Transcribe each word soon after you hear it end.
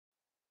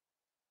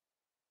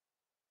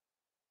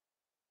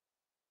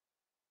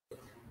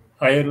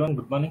Hi everyone,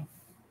 good morning.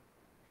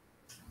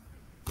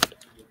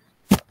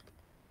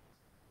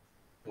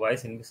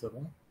 Voice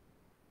వినిపిస్తుందా?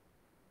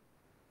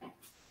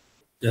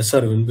 Yes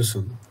sir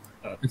వినిపిస్తుంది.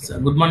 Okay.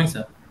 Good morning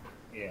sir.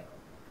 Yeah.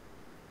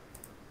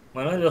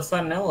 Manoj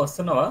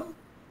వస్తున్నావా?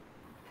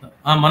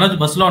 మనోజ్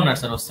బస్సులో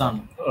ఉన్నాడు సార్,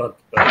 వస్తాను.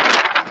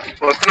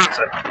 వస్తున్నాను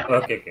సార్.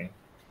 ఓకే.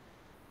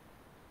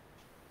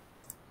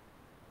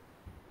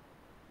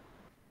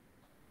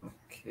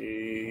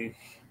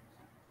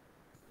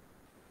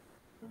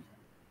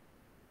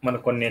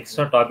 మనకు కొన్ని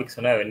ఎక్స్ట్రా టాపిక్స్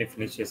ఉన్నాయి, అవన్నీ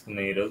ఫినిష్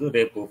చేసుకుందాం ఈరోజు.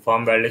 రేపు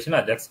ఫార్మ్ వాలిడేషన్,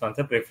 అజాక్స్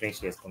కాన్సెప్ట్ రేపు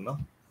ఫినిష్ చేసుకుందాం.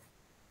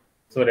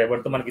 సో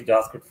రేపటితో మనకి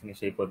జావాస్క్రిప్ట్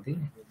ఫినిష్ అయిపోద్ది.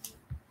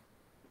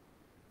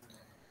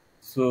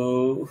 So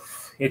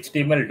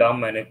HTML DOM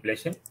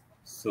manipulation.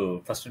 So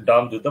first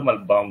DOM చూద్దాం,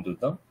 మళ్ళీ బామ్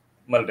చూద్దాం,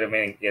 మళ్ళీ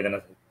రిమైనింగ్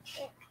ఏదైనా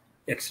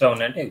ఎక్స్ట్రా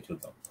ఉన్నాయంటే అవి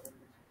చూద్దాం.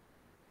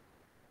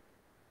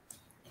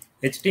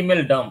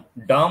 HTML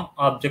DOM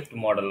ఆబ్జెక్ట్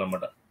మోడల్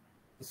అన్నమాట.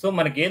 సో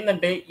మనకి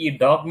ఏంటంటే ఈ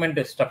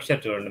డాక్యుమెంట్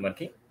స్ట్రక్చర్ చూడండి.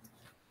 మనకి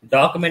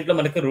డాక్యుమెంట్లో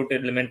మనకి రూట్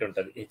ఎలిమెంట్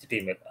ఉంటుంది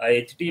HTML. ఆ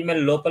HTML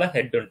లోపల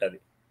హెడ్ ఉంటుంది,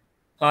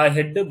 ఆ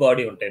హెడ్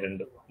బాడీ ఉంటాయి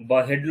రెండు.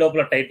 హెడ్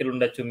లోపల టైటిల్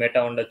ఉండొచ్చు,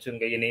 మెటా ఉండొచ్చు,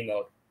 ఇంకా ఎనీ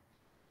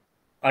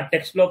ఆ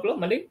టెక్స్ట్ లోపల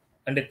మళ్ళీ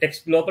అంటే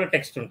టెక్స్ట్ లోపల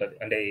టెక్స్ట్ ఉంటుంది,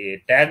 అంటే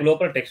ట్యాగ్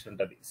లోపల టెక్స్ట్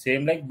ఉంటుంది.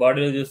 సేమ్ లైక్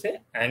బాడీలో చూస్తే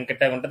యాంకర్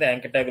ట్యాగ్ ఉంటుంది,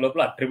 యాంకర్ ట్యాగ్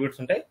లోపల అట్రిబ్యూట్స్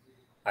ఉంటాయి.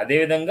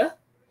 అదేవిధంగా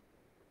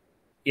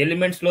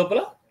ఎలిమెంట్స్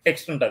లోపల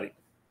టెక్స్ట్ ఉంటుంది.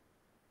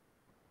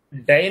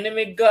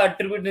 డైనమిక్ గా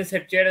అట్రిబ్యూట్ ని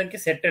సెట్ చేయడానికి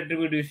సెట్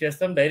అట్రిబ్యూట్ యూస్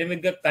చేస్తాం.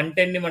 డైనమిక్ గా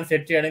కంటెంట్ ని మనం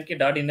సెట్ చేయడానికి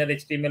 .inner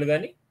HTML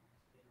కానీ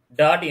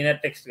 .inner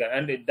text కానీ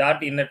అంటే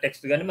 .inner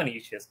text కానీ మనం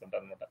యూస్ చేసుకుంటాం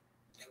అనమాట.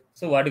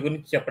 సో వాటి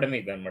గురించి చెప్పడమే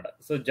ఇది అనమాట.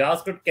 So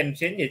JavaScript can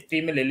change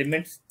HTML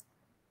elements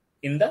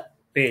in the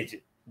page.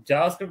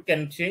 JavaScript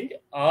can change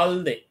all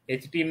the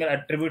HTML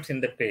attributes in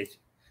the page.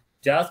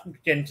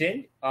 JavaScript can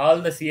change all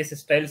the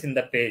CSS styles in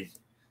the page.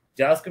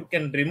 JavaScript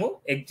can remove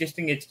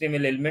existing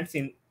HTML elements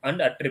and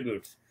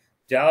attributes.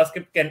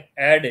 JavaScript can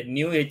add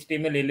new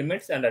HTML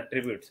elements and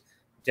attributes.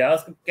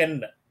 JavaScript can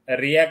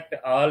react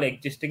all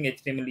existing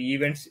HTML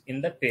events in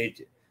the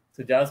page.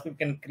 So JavaScript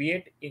can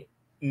create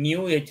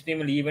new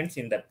HTML events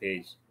in the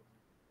page.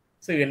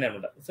 So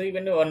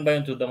even one by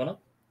one చూద్దాం మనం.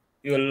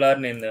 You will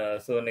learn in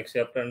next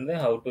chapter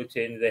how to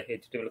change the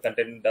HTML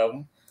content DOM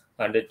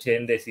and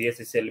change the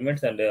CSS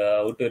elements and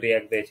how to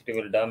react the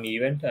HTML DOM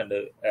event and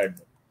add.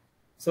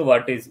 So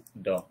what is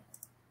DOM?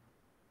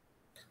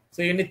 So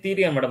in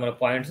theory anamata mana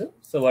points.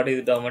 So what is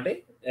DOM ante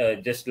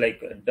just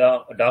like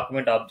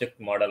document object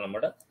model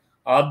anamata.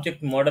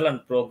 Object model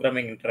and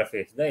programming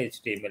interface, the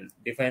HTML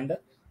define the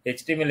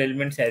HTML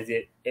elements as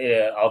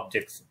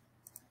objects.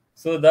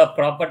 So the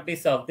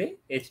properties of the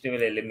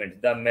HTML elements,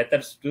 the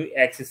methods to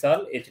access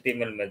all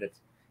HTML methods,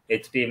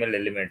 HTML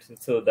elements.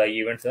 So the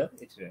events are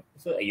HTML.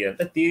 So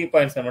the theory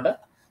points anamata.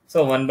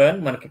 So one by one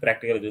manaki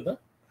practical chuddam.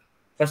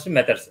 First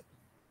methods.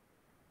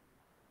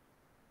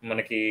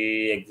 మనకి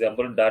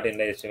example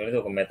 .inner HTML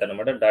అనేది ఒక method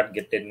అనమాట.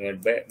 .get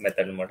element by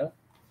method అనమాట.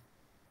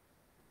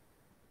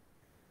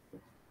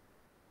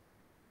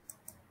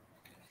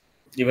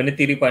 ఇవన్నీ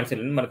theory points.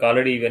 మనకు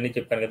already ఇవన్నీ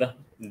చెప్పాను కదా.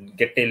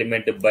 గెట్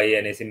ఎలిమెంట్ బై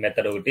అనేసి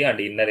మెథడ్ ఒకటి, అండ్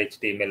ఇన్నర్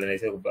HTML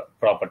అనేసి ఒక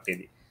ప్రాపర్టీ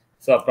ఇది.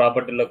 సో ఆ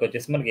ప్రాపర్టీలోకి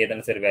వచ్చేసి మనకి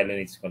ఏదైనా సరే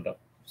వాల్యూని ఇచ్చుకుంటాం.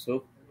 సో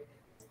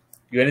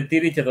ఇవన్నీ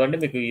థియరీ చదవండి,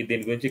 మీకు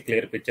దీని గురించి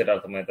క్లియర్ పిక్చర్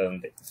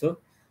అర్థమవుతుంది. So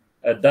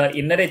the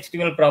inner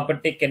HTML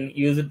property can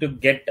use to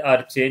get or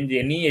change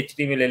any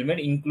HTML element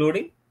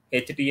including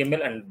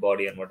HTML and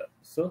body అనమాట.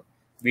 సో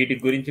వీటి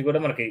గురించి కూడా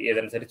మనకి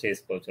ఏదైనా సరే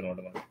చేసుకోవచ్చు అనమాట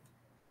మనం.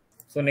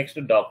 So next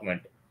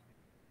document.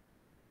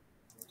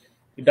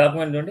 ఈ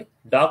డాక్యుమెంట్ చూడండి.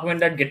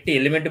 Document dot get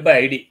element by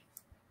ID,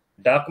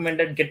 document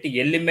dot get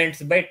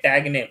elements by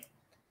tag name,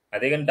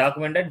 అదే కానీ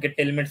document dot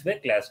get elements by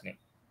class name.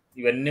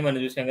 ఇవన్నీ మనం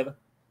చూసాం కదా,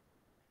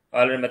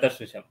 ఆల్రెడీ మెథడ్స్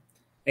చూసాం.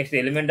 Next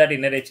element dot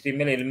inner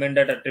HTML, element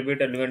dot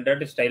attribute, element dot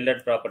style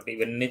dot property,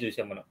 ఇవన్నీ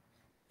చూసాం మనం.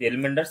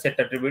 ఎలిమెంట్ డాట్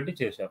సెట్ అట్రిబ్యూట్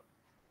చూసాం.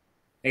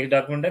 Next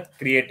document dot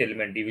create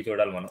element, ఇవి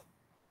చూడాలి మనం.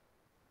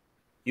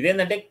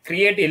 ఇదేంటంటే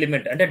క్రియేట్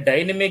ఎలిమెంట్ అంటే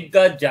డైనమిక్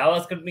గా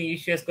జావాస్క్రిప్ట్ ని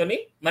యూజ్ చేసుకొని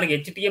మనకి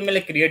HTML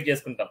క్రియేట్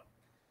చేసుకుంటాం.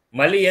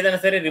 మళ్ళీ ఏదైనా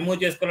సరే రిమూవ్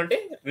చేసుకోవాలంటే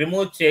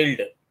రిమూవ్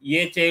చైల్డ్,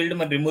 ఏ చైల్డ్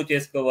మనం రిమూవ్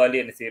చేసుకోవాలి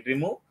అనేసి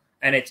remove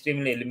and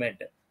HTML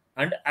element.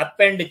 And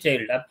append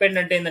child. Append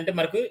అంటే ఏంటంటే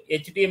మనకు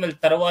HTML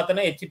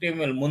తర్వాతనే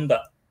HTML ముందా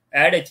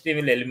యాడ్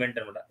HTML ఎలిమెంట్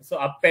అనమాట. సో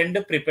అప్ అండ్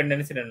ప్రిపెండ్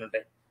అనేసి రెండు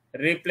ఉంటాయి.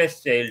 Replace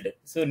child,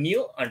 so new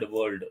and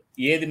old,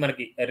 ఏది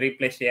మనకి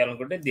రీప్లేస్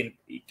చేయాలనుకుంటే దీని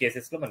ఈ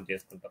కేసెస్ లో మనం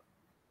చేసుకుంటాం.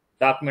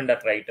 డాక్యుమెంట్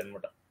డాట్ రైట్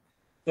అనమాట.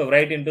 So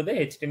right in to the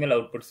HTML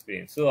output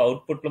screen. So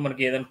output లో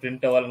మనకి ఏదైనా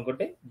ప్రింట్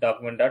అవ్వాలనుకుంటే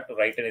డాక్యుమెంట్ డాట్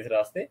రైట్ అనేసి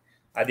రాస్తే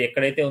అది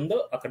ఎక్కడైతే ఉందో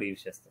అక్కడ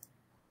యూజ్ చేస్తాం.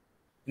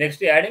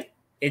 Next adding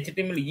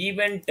HTML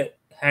event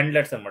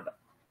handlers అనమాట.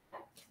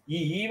 ఈ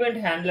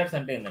ఈవెంట్ హ్యాండ్లర్స్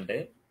అంటే ఏంటంటే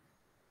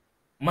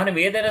మనం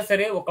ఏదైనా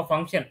సరే ఒక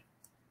ఫంక్షన్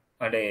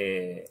అంటే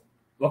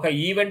ఒక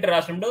ఈవెంట్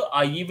రాసినప్పుడు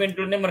ఆ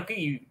ఈవెంట్లోనే మనకి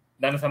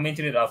దానికి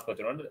సంబంధించి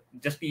రాసుకోవచ్చు.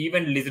 జస్ట్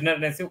ఈవెంట్ లిజనర్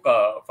అనేసి ఒక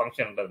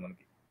ఫంక్షన్ ఉంటుంది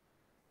మనకి.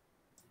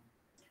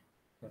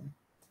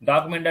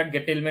 Document dot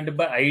get element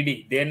by ID,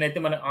 దేన్నైతే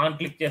మనం ఆన్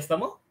క్లిక్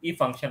చేస్తామో ఈ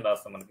ఫంక్షన్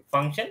రాస్తాం. మనకి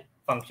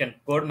ఫంక్షన్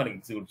కోడ్ మనకి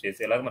ఎగ్జిక్యూట్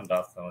చేసేలాగా మనం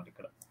రాస్తాం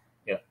ఇక్కడ.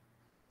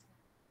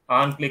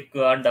 On click,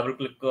 on double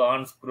click,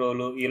 on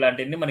scroll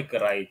ఇలాంటివన్నీ మనకి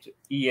రాయొచ్చు.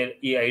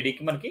 ఈ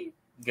ఐడికి మనకి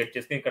గెట్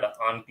చేసుకుని ఇక్కడ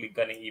ఆన్ క్లిక్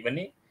అని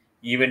ఇవన్నీ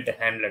ఈవెంట్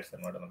హ్యాండ్లర్స్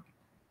అనమాట మనకి.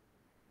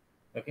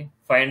 ఓకే,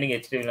 ఫైండింగ్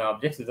హెచ్టిఎంఎల్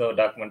ఆబ్జెక్ట్స్ ఇది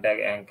డాక్యుమెంట్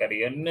యాంకర్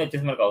ఇవన్నీ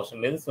వచ్చేసి మనకు అవసరం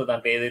లేదు. సో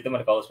దాంట్లో ఏదైతే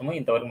మనకు అవసరమో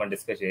ఇంతవరకు మనం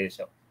డిస్కస్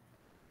చేసాం.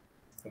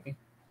 ఓకే,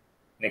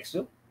 నెక్స్ట్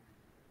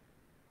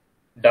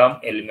డామ్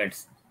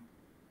ఎలిమెంట్స్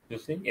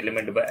చూసి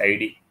element by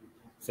ID.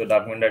 So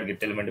document dot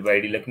get element by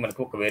ఐడిలోకి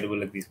మనకు ఒక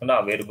వేరియబుల్లోకి తీసుకుంటే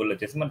ఆ వేరియబుల్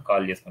వచ్చేసి మనం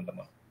కాల్ చేసుకుంటాం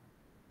మనం.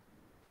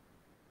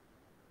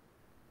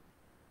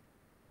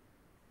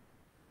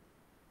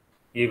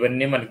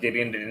 ఇవన్నీ మనకి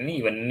జరిగిన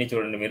ఇవన్నీ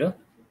చూడండి మీరు.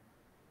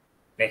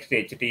 నెక్స్ట్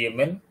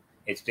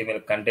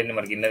హెచ్టిఎంఎల్ కంటెంట్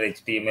మనకి ఇన్నర్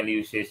హెచ్టిఎంఎల్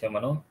యూజ్ చేసాం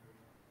మనం.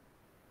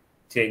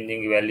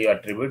 Changing value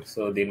attribute.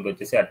 సో దీనికి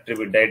వచ్చేసి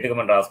అట్రిబ్యూట్ డైరెక్ట్గా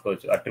మనం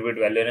రాసుకోవచ్చు, అట్రిబ్యూట్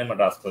వాల్యూ అనేది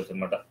మనం రాసుకోవచ్చు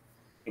అనమాట.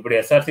 ఇప్పుడు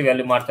SRC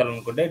value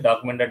మార్చాలనుకుంటే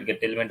document dot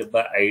get element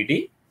by ID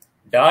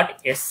dot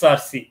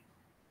SRC.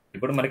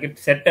 ఇప్పుడు మనకి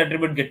సెట్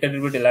అట్రిబ్యూట్ గెట్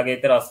అట్రిబ్యూట్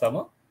ఎలాగైతే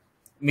రాస్తామో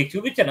మీకు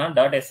చూపించానా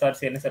డాట్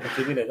ఎస్ఆర్సి అనేసి అట్లా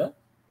చూపించలేదా?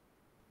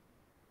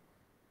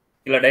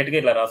 ఇలా డైరెక్ట్గా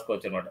ఇలా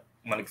రాసుకోవచ్చు అనమాట.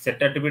 మనకి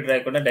సెట్ అట్రిబ్యూట్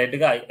రాయకుండా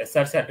డైరెక్ట్గా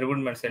ఎస్ఆర్సి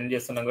అట్రిబ్యూట్ మనం సెండ్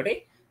చేస్తున్నాం కాబట్టి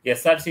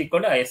ఎస్ఆర్సి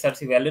కూడా ఆ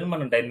ఎస్ఆర్సి వాల్యూని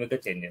మనం డైనమిక్గా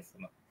చేంజ్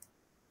చేస్తున్నాం.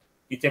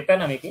 ఇది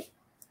చెప్పానా మీకు?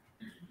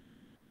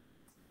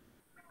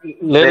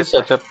 లేదు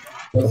సార్.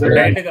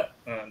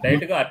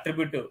 డైరెక్ట్గా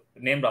అట్రిబ్యూట్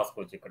నేమ్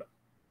రాసుకోవచ్చు ఇక్కడ,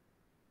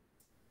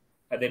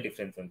 అదే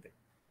డిఫరెన్స్ అంతే.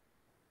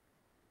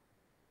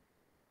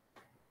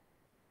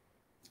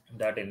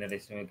 Dot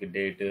ఎన్ఆర్ఎస్కి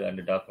date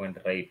and document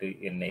right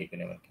ఇవన్నీ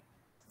అయిపోయినాయి మనకి.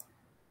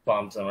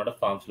 ఫార్మ్స్ అనమాట.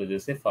 ఫార్మ్స్లో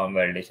చూస్తే ఫామ్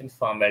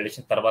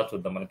వ్యాలిడేషన్ తర్వాత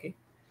చూద్దాం. మనకి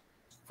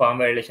ఫామ్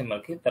వ్యాలిడేషన్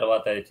మనకి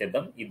తర్వాత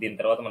చేద్దాం. దీని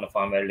తర్వాత మన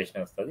ఫామ్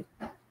వ్యాలిడేషన్ వస్తుంది,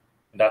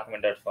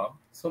 డాక్యుమెంట్ డాట్ ఫామ్.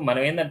 సో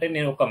మనం ఏంటంటే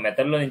నేను ఒక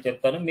మెథడ్లో నేను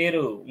చెప్తాను,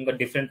 మీరు ఇంకా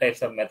డిఫరెంట్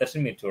టైప్స్ ఆఫ్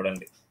మెథడ్స్ని మీరు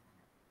చూడండి.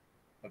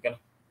 ఓకేనా?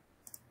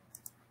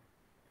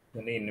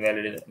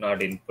 ఇన్వాలిడ్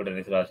నాట్ ఇన్పుట్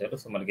అనేసి రాశారు.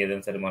 సో మనకి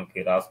ఏదైనా సరే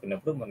మనకి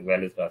రాసుకున్నప్పుడు మనకి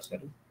వాల్యూస్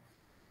రాశారు.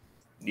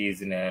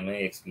 Is non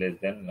X less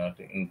than not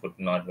input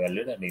not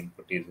valued and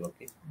input is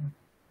okay.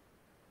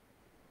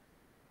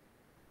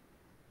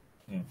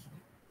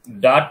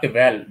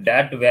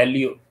 Dot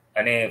value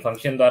అనే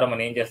ఫంక్షన్ ద్వారా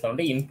మనం ఏం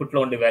చేస్తామంటే ఇన్పుట్లో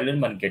ఉండే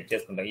వాల్యూని మనం గెట్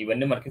చేసుకుంటాం.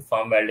 ఇవన్నీ మనకి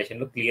ఫామ్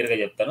వ్యాలిడేషన్లో క్లియర్గా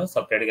చెప్తాను,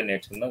 సపరేట్గా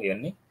నేర్చుకుందాం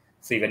ఇవన్నీ.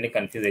 సో ఇవన్నీ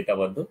కన్ఫ్యూజ్ అయితే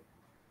అవ్వద్దు.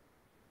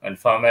 అండ్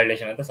ఫామ్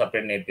వ్యాలిడేషన్ అయితే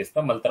సపరేట్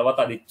నేర్పిస్తాం. మళ్ళీ తర్వాత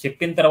అది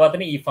చెప్పిన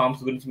తర్వాతనే ఈ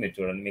ఫామ్స్ గురించి మీరు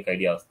చూడండి, మీకు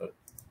ఐడియా వస్తుంది.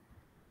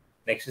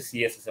 నెక్స్ట్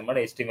సిఎస్ఎస్ అన్నమాట.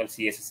 HTML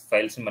CSS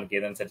ఫైల్స్ మనకి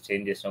ఏదైనా సరే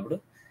చేంజ్ చేసినప్పుడు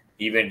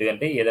ఈవెంట్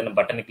అంటే ఏదైనా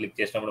బటన్ క్లిక్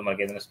చేసినప్పుడు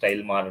మనకి ఏదైనా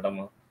స్టైల్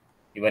మారడము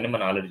ఇవన్నీ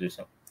మనం ఆల్రెడీ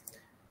చూసాం.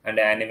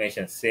 అండ్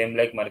యానిమేషన్స్ సేమ్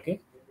లైక్ మనకి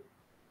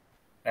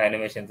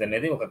యానిమేషన్స్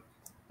అనేది ఒక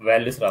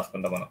వాల్యూస్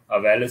రాసుకుంటాం మనం. ఆ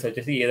వాల్యూస్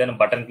వచ్చేసి ఏదైనా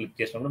బటన్ క్లిక్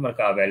చేసినప్పుడు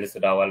మనకి ఆ వాల్యూస్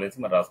రావాలనేసి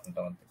మనం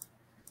రాసుకుంటాం అంతే.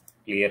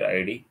 Clear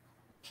ID,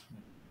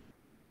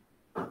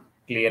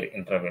 clear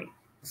interval.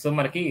 So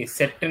మనకి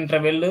set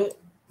interval,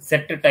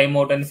 set time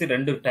out అనేసి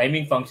రెండు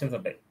టైమింగ్ ఫంక్షన్స్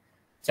ఉంటాయి.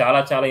 చాలా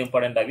చాలా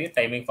ఇంపార్టెంట్ అవి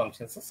టైమింగ్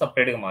ఫంక్షన్స్.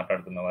 సపరేట్గా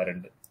మాట్లాడుకుందాం ఆ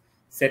రెండు.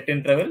 Set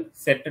interval,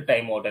 set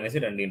time out అనేసి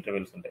రెండు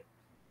ఇంటర్వెల్స్ ఉంటాయి.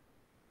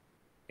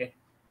 ఓకే,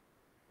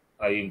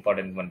 అవి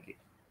ఇంపార్టెంట్ మనకి.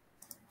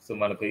 సో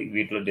మనకు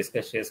వీటిలో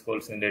డిస్కస్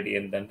చేసుకోవాల్సింది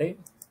ఏంటంటే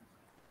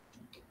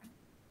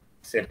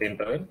set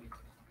interval,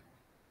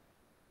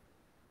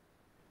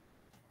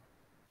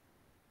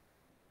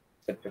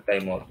 set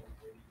time out,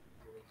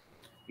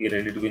 ఈ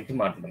రెండింటి గురించి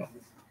మాట్లాడుతున్నాం.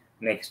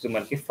 నెక్స్ట్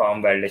మనకి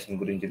ఫామ్ వ్యాలిడేషన్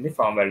గురించి ఉంది.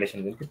 ఫామ్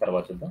వ్యాలిడేషన్ గురించి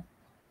తర్వాత చూద్దాం.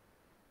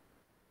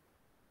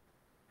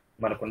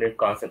 మనకుండే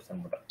కాన్సెప్ట్స్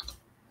అనమాట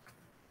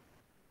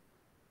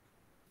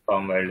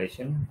form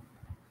validation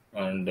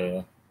and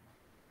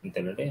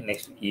ఇంతేనంటే.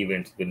 Next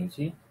events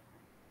గురించి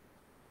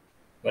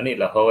కానీ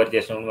ఇలా హోవర్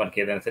చేసినప్పుడు మనకి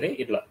ఏదైనా సరే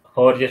ఇట్లా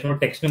హోవర్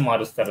చేసినప్పుడు టెక్స్ట్ని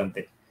మారుస్తారు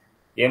అంతే.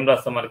 ఏం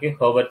రాస్తాం మనకి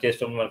హోవర్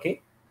చేసినప్పుడు మనకి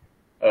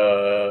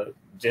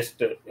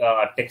జస్ట్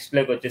ఆ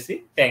టెక్స్ట్లోకి వచ్చేసి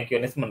థ్యాంక్ యూ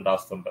అనేసి మనం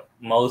రాస్తుంటాం.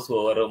 మౌస్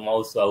ఓవర్,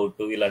 మౌస్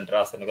అవుట్ ఇలాంటి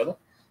రాస్తాను కదా,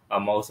 ఆ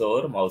mouse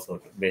over, mouse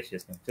out base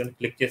చేసుకుని చూడండి.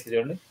 క్లిక్ చేసి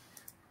చూడండి,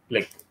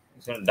 క్లిక్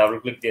డబుల్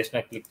క్లిక్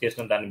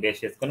చేసిన దాన్ని బేస్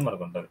చేసుకొని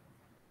మనకు ఉంటుంది.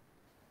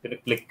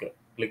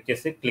 క్లిక్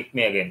చేసి క్లిక్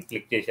మీ అగైన్,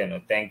 క్లిక్ చేశాను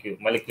థ్యాంక్ యూ,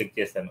 మళ్ళీ క్లిక్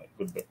చేశాను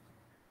గుడ్ బై.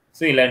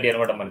 సో ఇలాంటివి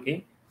అనమాట మనకి.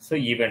 సో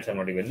ఈవెంట్స్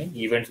అనమాట ఇవన్నీ.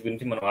 ఈవెంట్స్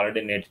గురించి మనం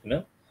ఆల్రెడీ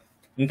నేర్చుకున్నాం.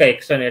 ఇంకా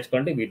ఎక్స్ట్రా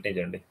నేర్చుకుంటే వీటినే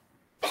చూడండి.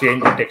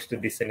 చేంజ్ టెక్స్ట్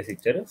దిస్ అనేసి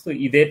ఇచ్చారు. సో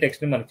ఇదే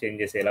టెక్స్ట్ని మనం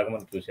చేంజ్ చేసేలాగా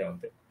మనం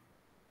చూసామంతే.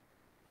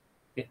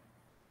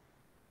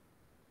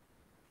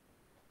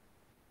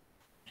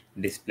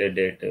 Display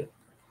date,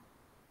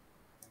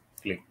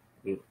 click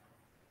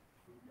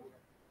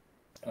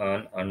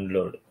on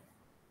unload,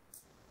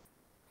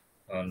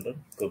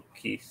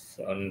 cookies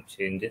on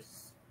changes,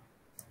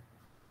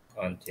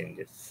 on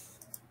changes.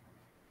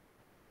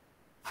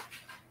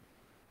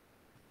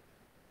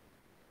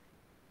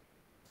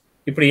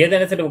 ఇప్పుడు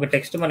ఏదైనా సరే ఒక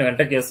టెక్స్ట్ మనం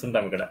ఎంటర్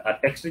చేస్తుంటాం ఇక్కడ. ఆ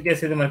టెక్స్ట్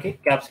చేసేది మనకి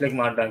క్యాప్స్లోకి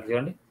మారడానికి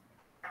చూడండి.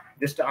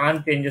 జస్ట్ ఆన్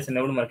చేంజెస్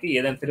అన్నప్పుడు మనకి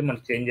ఏదైనా సరే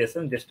మనకి చేంజ్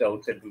చేస్తాం. జస్ట్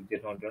అవుట్ సైడ్ క్లిక్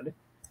చేసాం చూడండి,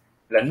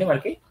 ఇవన్నీ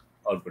మనకి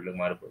అవుట్పుట్లోకి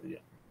మారిపోతుంది.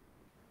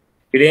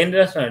 ఇది ఏం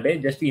చేస్తాం అంటే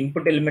జస్ట్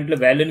ఇన్పుట్ ఎలిమెంట్లో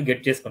వాల్యూని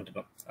గెట్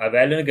చేసుకుంటున్నాం. ఆ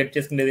వాల్యూని గెట్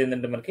చేసుకునేది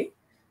ఏంటంటే మనకి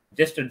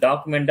just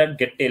document dot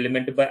get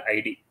element by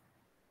ID.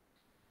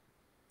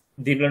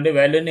 దీంట్లో ఉండే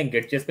వాల్యూని నేను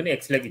గెట్ చేసుకుని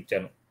ఎక్స్లోకి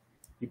ఇచ్చాను.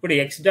 ఇప్పుడు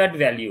ఎక్స్ డాట్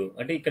వాల్యూ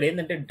అంటే ఇక్కడ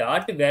ఏంటంటే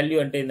డాట్ వాల్యూ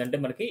అంటే ఏంటంటే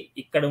మనకి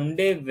ఇక్కడ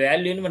ఉండే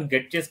వాల్యూని మనం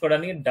గెట్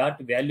చేసుకోవడానికి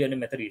డాట్ వాల్యూ అనే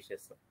మెథడ్ యూజ్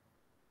చేస్తాం.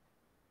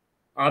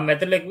 ఆ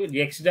మెథడ్లోకి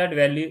X dot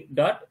value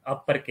dot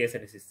upper case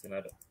అనేసి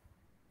ఇస్తున్నారు.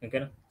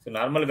 ఓకేనా? సో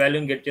నార్మల్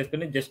వాల్యూని గెట్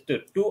చేసుకుని జస్ట్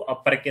 2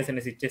 అప్పర్ కేస్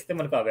అనేసి ఇచ్చేస్తే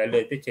మనకు ఆ వాల్యూ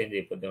అయితే చేంజ్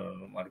అయిపోద్ది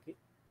మనకి.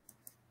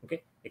 ఓకే,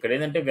 ఇక్కడ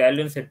ఏంటంటే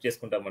వాల్యూని సెట్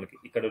చేసుకుంటాం. మనకి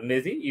ఇక్కడ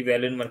ఉండేది ఈ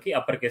వాల్యూని మనకి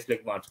అప్పర్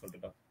కేస్లోకి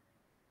మార్చుకుంటున్నాం.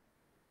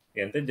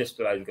 ఇదంతా జస్ట్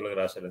లాజికల్గా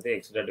రాశారు. అయితే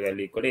ఎక్స్ డాట్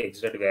వాల్యూ కూడా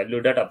X dot value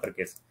dot upper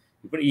case.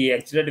 ఇప్పుడు ఈ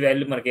ఎక్స్ డాట్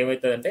వాల్యూ మనకి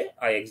ఏమవుతుందంటే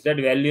ఆ ఎక్స్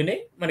డాట్ వాల్యూనే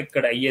మనకి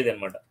ఇక్కడ అయ్యేది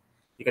అనమాట.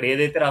 ఇక్కడ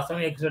ఏదైతే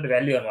రాస్తామో ఎక్స్ డాట్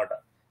వాల్యూ అనమాట.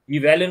 ఈ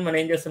వాల్యూని మనం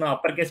ఏం చేస్తున్నాం,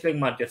 అప్పర్ కేస్లోకి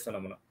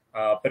మార్చేస్తున్నాం. మనం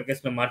ఆ అప్పర్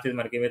కేస్లో మార్చేది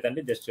మనకి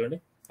ఏమైతే జస్ట్ చూడండి,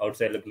 అవుట్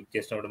సైడ్లో క్లిక్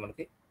చేసినప్పుడు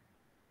మనకి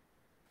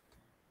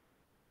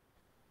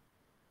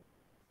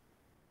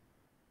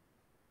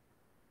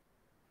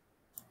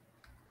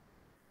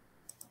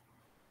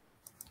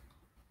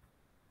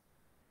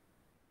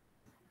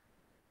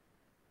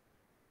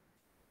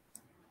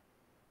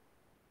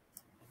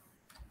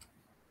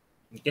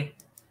ఓకే,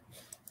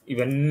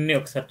 ఇవన్నీ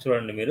ఒకసారి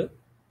చూడండి మీరు.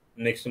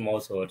 నెక్స్ట్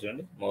మౌస్ ఓవర్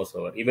చూడండి, మౌస్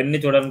ఓవర్ ఇవన్నీ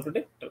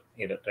చూడాలనుకుంటే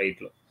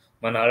రైట్లో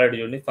మనం ఆల్రెడీ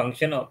చూడండి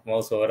ఫంక్షన్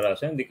మౌస్ ఓవర్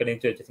రాసాం. ఇక్కడ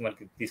నుంచి వచ్చేసి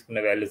మనకి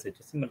తీసుకున్న వాల్యూస్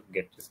వచ్చేసి మనకి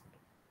గెట్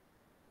చేసుకుంటాం.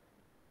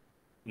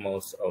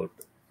 మౌస్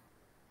అవుట్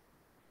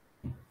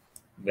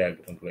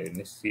బ్యాక్గ్రౌండ్లో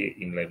ఇవన్నీ సి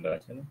ఇన్లైన్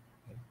రాసాను.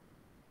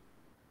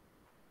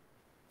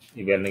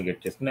 ఈ వాల్యూని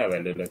గెట్ చేసుకుని ఆ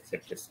వాల్యూలో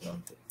సెట్ చేస్తున్నాం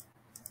అంతే.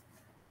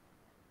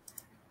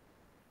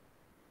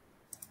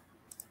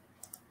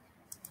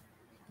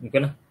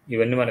 ఓకేనా?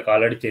 ఇవన్నీ మనకు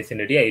ఆల్రెడీ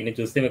చేసినవి. అవన్నీ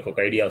చూస్తే మీకు ఒక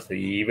ఐడియా వస్తుంది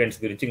ఈ ఈవెంట్స్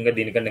గురించి. ఇంకా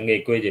దీనికంటే ఇంకా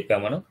ఎక్కువే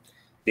చెప్పాము మనం.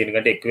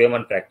 దీనికంటే ఎక్కువే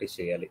మనం ప్రాక్టీస్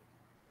చేయాలి.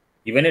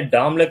 ఇవన్నీ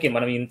డామ్లోకి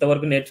మనం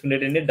ఇంతవరకు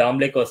నేర్చుకునేటన్నీ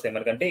డామ్లోకి వస్తాయి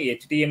మనకంటే.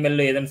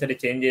 HTMLలో ఏదైనా సరే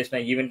చేంజ్ చేసినా,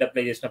 ఈవెంట్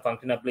అప్లై చేసిన,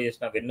 ఫంక్షన్ అప్లై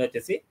చేసిన అవన్నీ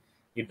వచ్చేసి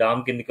ఈ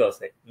డామ్ కిందకే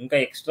వస్తాయి. ఇంకా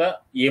ఎక్స్ట్రా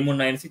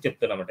ఏమున్నాయనేసి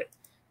చెప్తున్నామంటే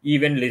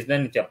ఈవెంట్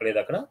లిజనర్ నేను చెప్పలేదు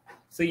అక్కడ.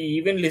 సో ఈ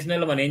ఈవెంట్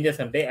లిజనర్లో మనం ఏం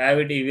చేస్తామంటే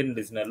యావిడ్ ఈవెంట్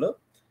లిజనర్లో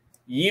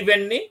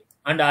ఈవెంట్ని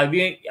అండ్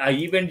ఆ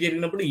ఈవెంట్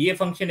జరిగినప్పుడు ఏ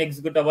ఫంక్షన్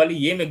ఎగ్జిక్యూట్ అవ్వాలి,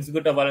 ఏం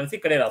ఎగ్జిక్యూట్ అవ్వాలనేసి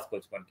ఇక్కడే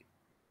రాసుకోవచ్చు. మనకి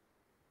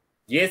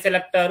ఏ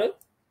selector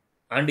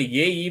and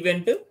A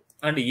event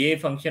and A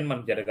function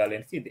మనకు జరగాలి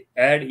అనేసి ఇది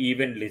యాడ్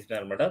ఈవెంట్ లిజనర్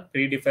అనమాట.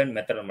 ప్రీ డిఫైన్డ్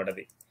మెథడ్ అనమాట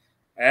అది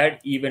యాడ్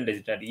ఈవెంట్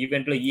లిజనర్.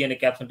 ఈవెంట్లో ఈ అనే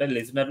క్యాప్స్ ఉంటుంది,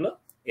 లిజనర్లో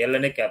ఎల్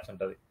అనే క్యాప్స్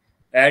ఉంటుంది.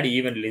 యాడ్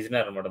ఈవెంట్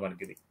లిజనర్ అనమాట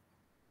మనకి ఇది.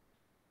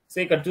 సో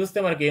ఇక్కడ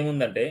చూస్తే మనకి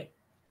ఏముందంటే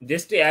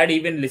జస్ట్ యాడ్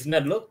ఈవెంట్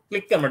లిజనర్లో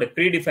క్లిక్ అనమాట.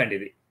 ప్రీ డిఫైన్డ్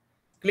ఇది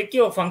క్లిక్కి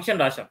ఒక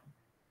ఫంక్షన్ రాసాం.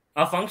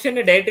 ఆ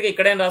ఫంక్షన్ని డైరెక్ట్గా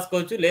ఇక్కడైనా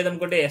రాసుకోవచ్చు,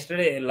 లేదనుకుంటే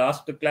ఎస్టర్డే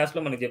లాస్ట్ క్లాస్లో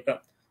మనకి చెప్పాం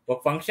ఒక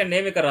ఫంక్షన్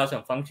నేమ్ ఇక్కడ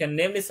రాసాం. ఫంక్షన్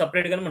నేమ్ని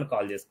సపరేట్గానే మనం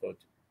కాల్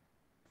చేసుకోవచ్చు.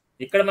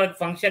 ఇక్కడ మనకి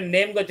ఫంక్షన్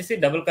నేమ్కి వచ్చేసి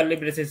డబుల్ కర్లీ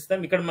బ్రేసెస్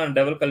ఇస్తాం. ఇక్కడ మనం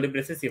డబుల్ కర్లీ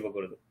బ్రేసెస్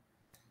ఇవ్వకూడదు.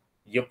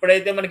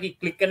 ఎప్పుడైతే మనకి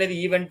క్లిక్ అనేది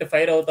ఈవెంట్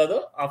ఫైర్ అవుతుందో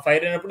ఆ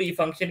ఫైర్ అయినప్పుడు ఈ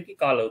ఫంక్షన్కి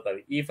కాల్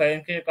అవుతుంది. ఈ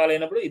ఫంక్షన్ కాల్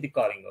అయినప్పుడు ఇది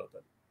కాలింగ్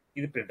అవుతుంది.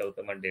 ఇది ప్రింట్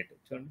అవుతుంది మన డేట్.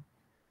 చూడండి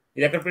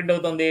ఇది ఎక్కడ ప్రింట్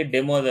అవుతుంది,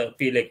 డెమో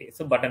ఫీల్డ్కి.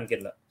 సో బటన్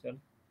కింద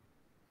చూడండి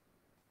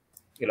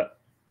ఇలా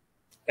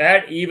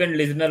యాడ్ ఈవెంట్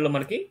లిజనర్లో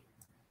మనకి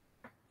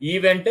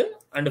ఈవెంట్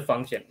అండ్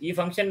ఫంక్షన్. ఈ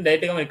ఫంక్షన్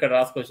డైరెక్ట్గా మనం ఇక్కడ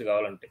రాసుకోవచ్చు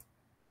కావాలంటే.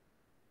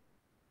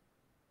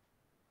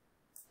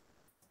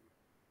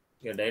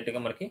 ఇక డైరెక్ట్గా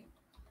మనకి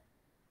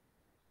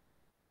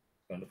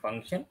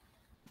ఫంక్షన్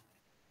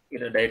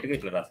ఇలా డైరెక్ట్గా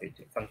ఇట్లా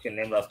రాసేయచ్చు. ఫంక్షన్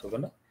నేమ్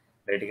రాసుకోకుండా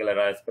డైరెక్ట్గా ఇలా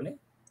రాసుకొని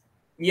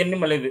ఇవన్నీ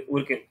మళ్ళీ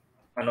ఊరికే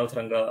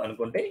అనవసరంగా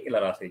అనుకుంటే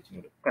ఇలా రాసేయచ్చు.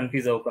 మీరు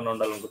కన్ఫ్యూజ్ అవ్వకుండా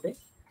ఉండాలనుకుంటే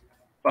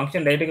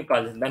ఫంక్షన్ డైరెక్ట్గా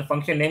కాల్ చేస్తుంది. దాని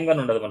ఫంక్షన్ నేమ్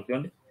గానే ఉండదు మనకి.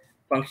 చూడండి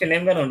ఫంక్షన్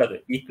నేమ్ గానే ఉండదు.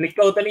 ఈ క్లిక్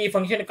అవుతానే ఈ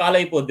ఫంక్షన్ కాల్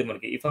అయిపోద్ది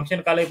మనకి. ఈ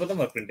ఫంక్షన్ కాల్ అయిపోతే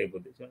మనకి ప్రింట్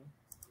అయిపోద్ది. చూడండి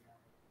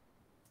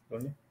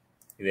చూడండి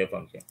ఇదే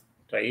ఫంక్షన్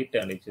రైట్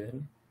అని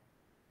ఇచ్చేసండి.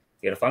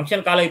 ఇక్కడ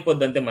ఫంక్షన్ కాల్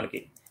అయిపోద్ది అంతే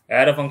మనకి.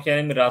 యారో ఫంక్షన్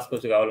అని మీరు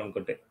రాసుకోవచ్చు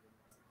కావాలనుకుంటే.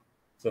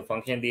 సో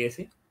ఫంక్షన్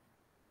తీసేసి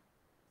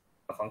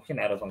ఆ ఫంక్షన్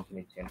యారో ఫంక్షన్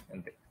ఇచ్చేయండి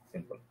అంతే,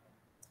 సింపుల్.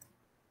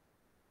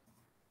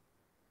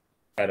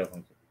 Arrow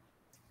function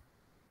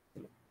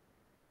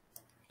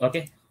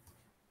okay.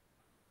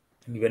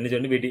 ఇవన్నీ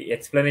చూడండి వీటి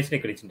ఎక్స్ప్లెనేషన్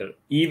ఇక్కడ ఇచ్చింటారు.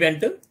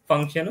 Event,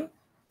 function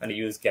and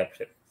use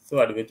capture. So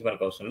వాటి గురించి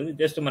మనకు అవసరం లేదు.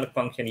 జస్ట్ మనకు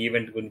ఫంక్షన్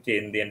ఈవెంట్ గురించి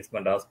ఏంది అనేసి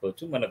మనం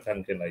రాసుకోవచ్చు. మన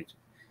ఫంక్షన్ రాయొచ్చు.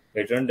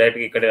 చూడండి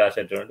డైరెక్ట్గా ఇక్కడే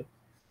రాశారు. చూడండి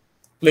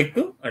క్లిక్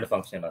అండ్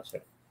ఫంక్షన్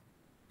రాశారు.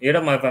 ఇక్కడ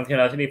మన ఫంక్షన్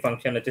రాశారు. ఈ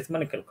ఫంక్షన్ వచ్చేసి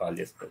మనం ఇక్కడ కాల్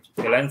చేసుకోవచ్చు.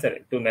 ఎలా అయినా సరే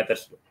 2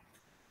 మెథడ్స్లో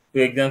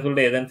 2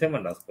 ఎగ్జాంపుల్లో ఏదైనా సరే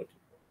మనం రాసుకోవచ్చు.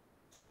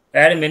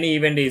 Add many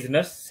event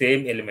listeners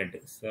same element.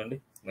 చూడండి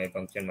my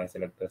function my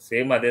selector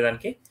same అదే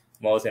దానికి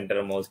మౌస్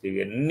ఎంటర్ మౌస్ లీవ్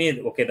అన్నీ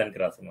ఒకే దానికి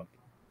రాసాం.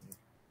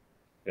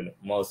 చూడండి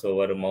మౌస్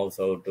ఓవర్ మౌస్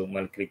అవుట్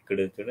మన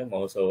క్లిక్డ్ చూడండి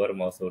మౌస్ ఓవర్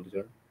మౌస్ అవుట్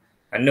చూడండి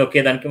అన్నీ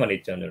ఒకే దానికి మనం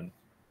ఇచ్చాం. చూడండి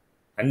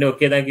అన్నీ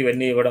ఒకే దానికి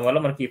ఇవన్నీ ఇవ్వడం వల్ల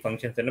మనకి ఈ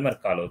ఫంక్షన్స్ అన్నీ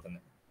మనకు కాల్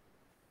అవుతున్నాయి.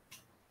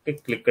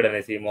 క్లిక్డ్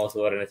అనేసి మౌస్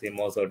ఓవర్ అనేసి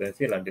మౌస్ అవుట్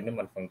అనేసి ఇలాంటివి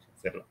మన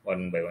ఫంక్షన్స్ ఇట్లా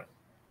 1 by 1.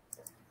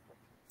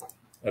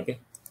 Okay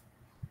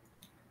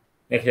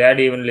next add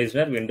event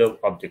listener window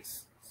objects.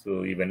 So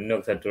ఇవన్నీ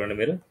ఒకసారి చూడండి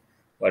మీరు,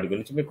 వాటి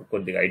గురించి మీకు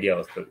కొద్దిగా ఐడియా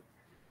వస్తుంది.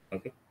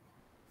 Okay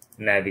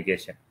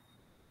navigation,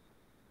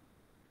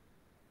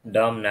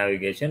 dam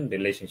navigation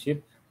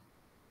relationship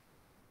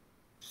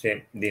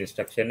same. దీని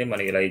స్ట్రక్చర్ని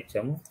మనం ఇలా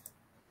ఇచ్చాము.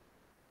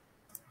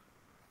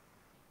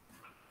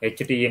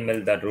 HTML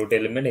the route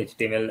element,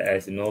 HTML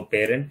as no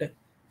parent,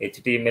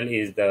 HTML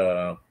is the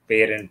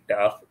parent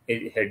of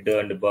head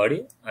and body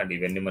and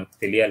ఇవన్నీ మనకు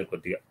తెలియాలి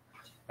కొద్దిగా.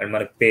 అండ్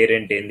మనకు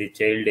పేరెంట్ ఏంది,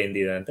 చైల్డ్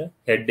ఏంది, ఇదంతా.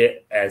 Head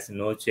has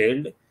no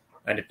child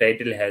and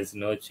title has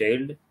no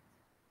child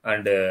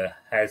and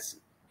has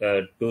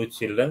 2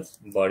 children's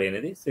body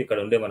అనేది. So ఇక్కడ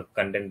ఉండే మనకు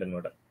కంటెంట్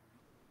అనమాట.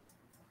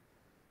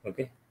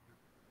 Okay,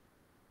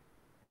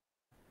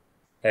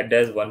 head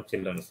has 1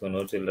 children, so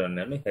no children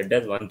అండి. హెడ్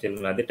హ్యాస్ 1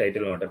 చిల్డ్రన్ అది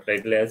టైటిల్ అనమాట.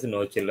 టైటిల్ హ్యాస్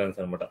నో చిల్డ్రన్స్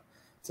అనమాట.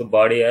 సో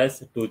బాడీ హ్యాస్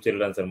 2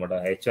 చిల్డ్రన్స్ అనమాట.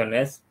 H1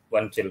 has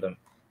 1 children.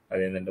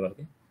 అదేంటంటే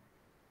మనకి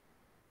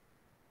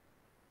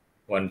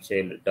 1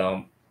 child,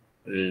 dam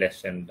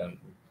less and done.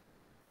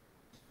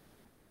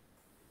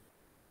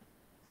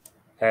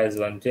 Has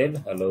 1 child,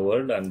 hello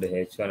world, and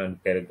H1 and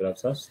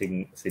paragraphs are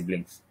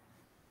siblings.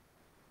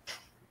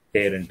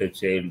 Parent,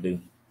 child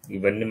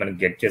ఇవన్నీ మనం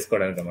get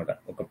చేసుకోవడానికి అనమాట.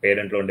 ఒక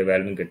పేరెంట్లో ఉండే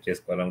వాల్యూని గెట్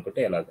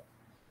చేసుకోవాలనుకుంటే ఎలాగ.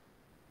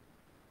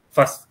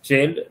 First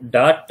child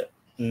dot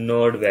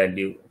node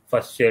value,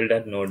 first child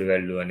dot node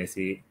value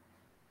అనేసి,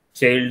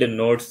 child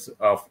notes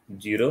of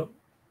 0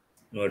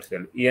 notes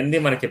value. ఇవన్నీ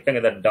మనకి చెప్పాం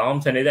కదా,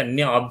 డామ్స్ అనేది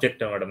అన్ని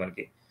ఆబ్జెక్ట్ అనమాట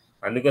మనకి.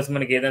 అందుకోసం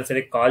మనకి ఏదైనా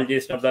సరే కాల్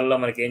చేసినప్పుడల్లా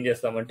మనకి ఏం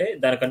చేస్తామంటే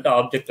దానికంటే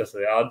ఆబ్జెక్ట్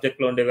వస్తుంది.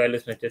 ఆబ్జెక్ట్లో ఉండే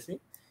వాల్యూస్ వచ్చేసి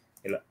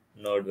ఇలా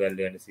నోడ్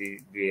వాల్యూ అనేసి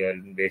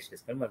బేస్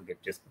చేసుకొని మనం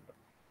గెట్ చేసుకుంటాం.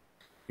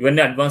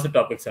 ఇవన్నీ అడ్వాన్స్డ్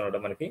టాపిక్స్ అనమాట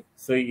మనకి.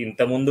 సో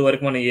ఇంత ముందు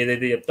వరకు మనం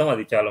ఏదైతే చెప్తామో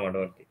అది చాలా అనమాట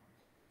మనకి.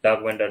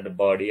 Document dot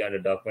body and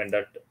document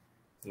dot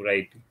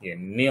right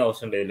ఇవన్నీ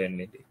అవసరం లేదు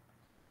అండి.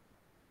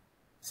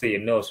 సో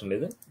ఇవన్నీ అవసరం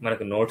లేదు,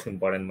 మనకి నోట్స్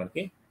ఇంపార్టెంట్.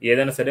 మనకి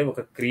ఏదైనా సరే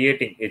ఒక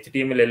క్రియేటింగ్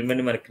HTML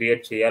ఎలిమెంట్ మనకి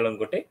క్రియేట్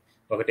చేయాలనుకుంటే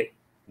ఒకటి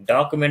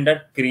document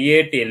dot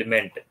create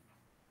element,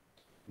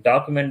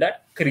 document dot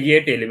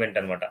create element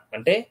అనమాట.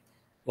 అంటే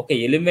ఒక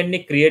ఎలిమెంట్ని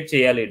క్రియేట్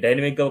చేయాలి,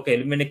 డైనమిక్గా ఒక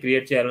ఎలిమెంట్ని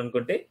క్రియేట్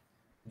చేయాలనుకుంటే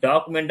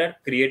డాక్యుమెంట్ డాట్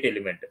క్రియేట్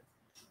ఎలిమెంట్.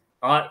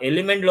 ఆ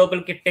ఎలిమెంట్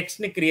లోపలికి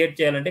టెక్స్ట్ని క్రియేట్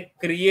చేయాలంటే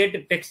క్రియేట్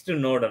టెక్స్ట్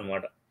నోడ్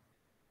అనమాట.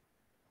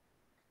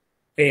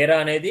 పేరా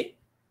అనేది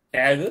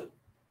ట్యాగ్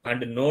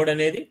అండ్ నోడ్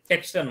అనేది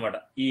టెక్స్ట్ అనమాట.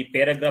 ఈ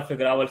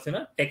పేరాగ్రాఫ్కి రావాల్సిన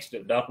text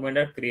document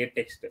dot create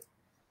text.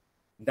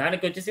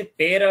 దానికి వచ్చేసి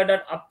పేరా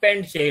dot up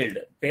and child.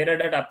 Para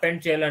dot up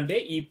and child అంటే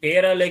ఈ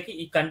పేరాలోకి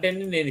ఈ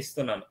కంటెంట్ని నేను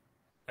ఇస్తున్నాను.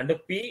 అంటే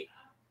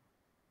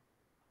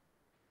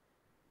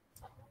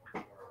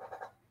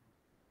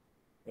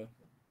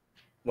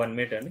వన్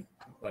మినిట్ అండి,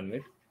 1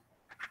 minute.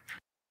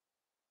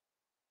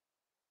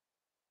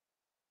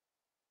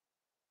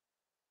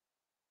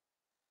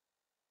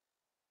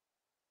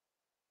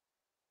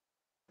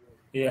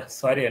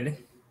 సారీ అండి.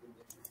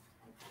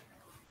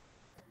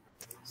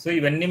 సో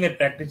ఇవన్నీ మీరు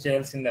ప్రాక్టీస్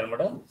చేయాల్సిందే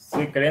అనమాట. సో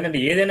ఇక్కడ ఏంటంటే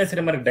ఏదైనా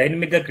సరే మనకి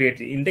డైనమిక్గా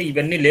క్రియేట్ అంటే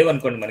ఇవన్నీ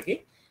లేవనుకోండి మనకి.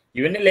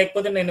 ఇవన్నీ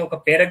లేకపోతే నేను ఒక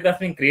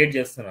పేరాగ్రాఫ్ని క్రియేట్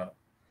చేస్తున్నాను.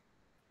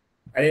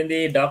 అదేంటి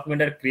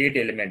document dot create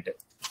element.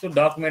 So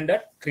document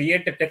dot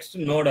create text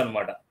node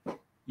అనమాట.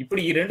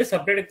 ఇప్పుడు ఈ రెండు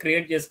సపరేట్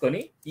క్రియేట్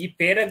చేసుకొని ఈ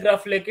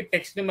పేరాగ్రాఫ్లోకి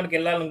టెక్స్ట్ని మనకి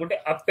వెళ్ళాలనుకుంటే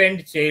up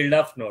and child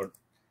of node,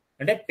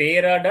 అంటే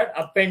పేరా dot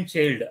up and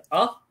child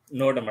of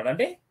node అనమాట.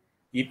 అంటే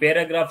ఈ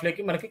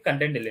పేరాగ్రాఫ్లోకి మనకి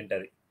కంటెంట్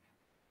వెళ్ళింటుంది.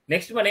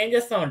 నెక్స్ట్ మనం ఏం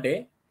చేస్తామంటే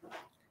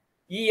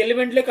ఈ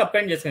ఎలిమెంట్లోకి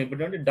అపెండ్ చేస్తాను.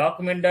 ఇప్పుడు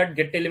document dot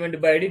get element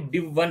by ID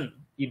div1.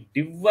 ఈ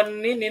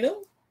div1ని నేను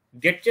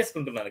గెట్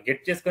చేసుకుంటున్నాను.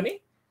 గెట్ చేసుకొని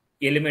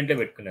ఎలిమెంట్లో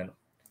పెట్టుకున్నాను.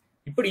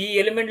 ఇప్పుడు ఈ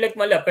ఎలిమెంట్లోకి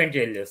మళ్ళీ అపెండ్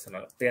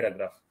చేస్తున్నాను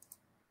పేరాగ్రాఫ్.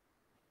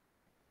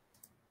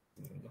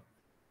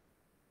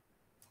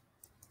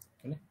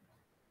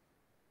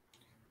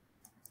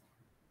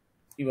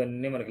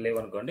 ఇవన్నీ మనకి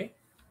లేవనుకోండి.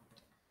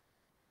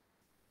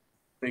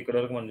 సో ఇక్కడ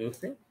వరకు మనం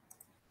చూస్తే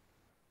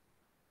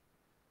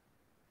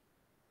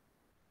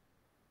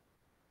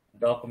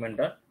document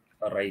dot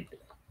right,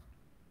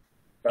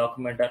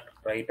 document dot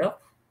right of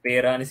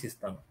పేరా అనేసి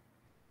ఇస్తాను.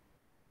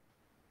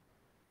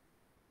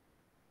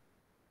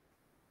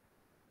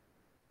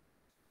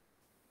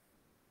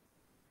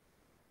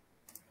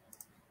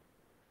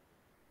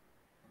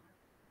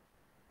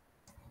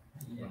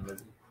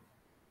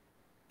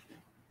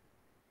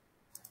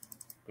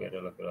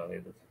 పేరాలకు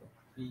రాలేదు.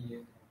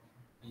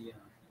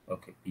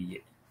 ఓకే, పిఏ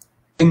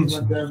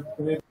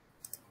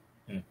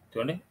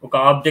చూడండి ఒక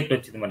ఆబ్జెక్ట్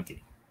వచ్చింది మనకి.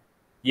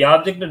 ఈ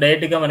ఆబ్జెక్ట్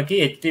డైరెక్ట్గా మనకి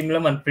HTML లో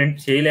మనం ప్రింట్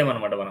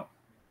చేయలేమన్నమాట మనం.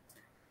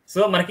 సో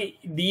మనకి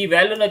ఈ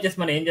వాల్యూని వచ్చేసి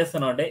మనం ఏం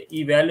చేస్తున్నాం అంటే ఈ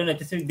వాల్యూని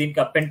వచ్చేసి దీనికి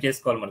అపెండ్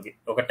చేసుకోవాలి. మనకి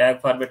ఒక ట్యాగ్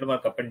ఫార్మేట్లో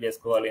మనకి అపెండ్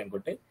చేసుకోవాలి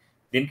అనుకుంటే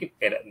దీనికి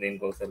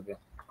దీనికి ఒకసారి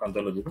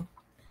కన్సోల్లో చూద్దాం.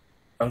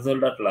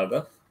 కన్సోల్ డాట్ లాగా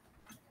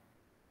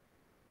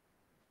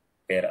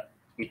పేరా,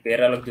 ఈ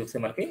పేరాలకు చూస్తే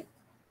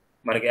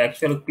మనకి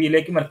యాక్చువల్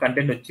పీలోకి మనకి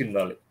కంటెంట్ వచ్చింది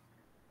వాళ్ళు.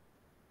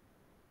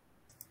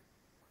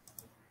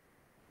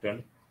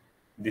 చూడండి,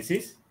 this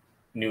is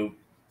new,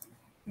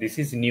 this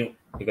is new.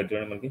 ఇక్కడ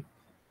చూడండి మనకి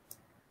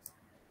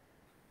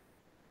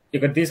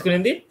ఇక్కడ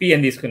తీసుకునేది పి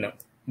అని తీసుకున్నాం.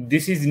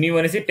 దిస్ ఈజ్ న్యూ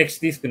అనేసి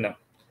టెక్స్ట్ తీసుకున్నాం.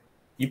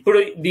 ఇప్పుడు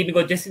దీనికి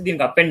వచ్చేసి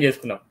దీనికి అపెండ్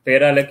చేసుకున్నాం.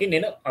 పేరాలకి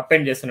నేను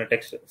అపెండ్ చేస్తున్నా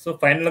టెక్స్ట్. సో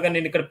ఫైనల్గా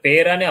నేను ఇక్కడ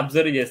పేరాని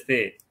అబ్జర్వ్ చేస్తే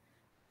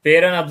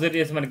పేరాని అబ్జర్వ్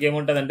చేసి మనకి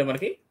ఏముంటుంది అంటే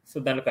మనకి సో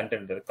దాంట్లో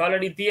కంటెంట్ ఉంటుంది.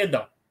 కాబట్టి ఇది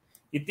తీయేద్దాం.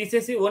 ఇది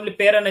తీసేసి ఓన్లీ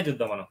పేరానే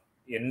చూద్దాం. మనం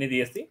ఎన్ని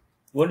తీసేసి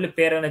ఓన్లీ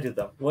పేరానే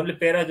చూద్దాం. ఓన్లీ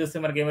పేరా చూస్తే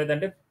మనకి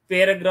ఏమైందంటే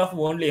పేరాగ్రాఫ్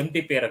ఓన్లీ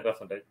ఎంటీ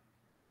పేరాగ్రాఫ్ ఉంటుంది.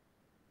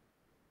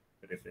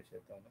 రిఫ్రెష్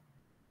చేద్దాం.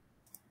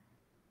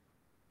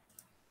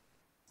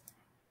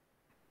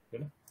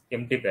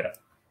 ఎంటీ పేరా,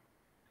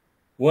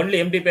 ఓన్లీ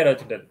ఎంటీ పేరా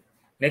వచ్చి ఉంటుంది.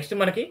 నెక్స్ట్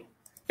మనకి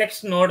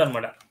టెక్స్ట్ నోడ్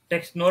అనమాట.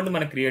 టెక్స్ట్ నోడ్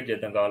మనం క్రియేట్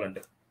చేద్దాం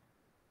కావాలంటే.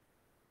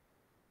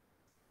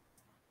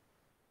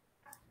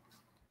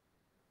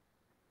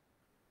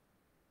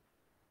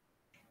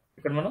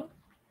 ఇక్కడ మనం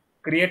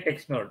క్రియేట్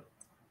టెక్స్ట్ నోడ్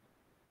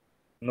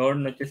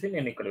వచ్చేసి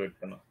నేను ఇక్కడ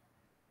పెట్టుకున్నాను.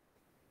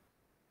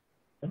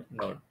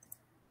 నోడ్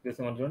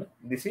చూసామని చూడండి,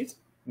 this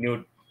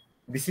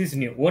is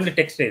new only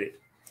text ఇది.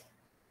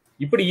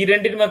 ఇప్పుడు ఈ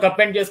రెండింటిని మనకు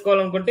అపెండ్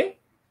చేసుకోవాలనుకుంటే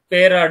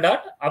పేరా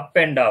dot up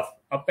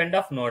and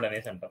of node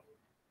అనేసి అంటాం.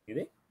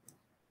 ఇది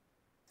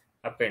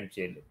అపెండ్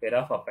చేయాలి, పేర్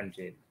ఆఫ్ అపెండ్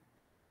చేయాలి.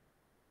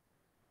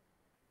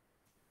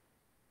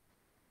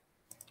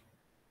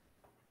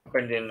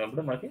 అపెండ్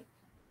చేయాలన్నప్పుడు మనకి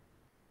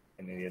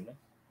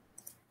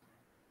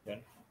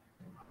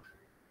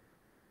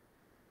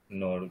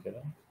నోడ్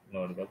కదా,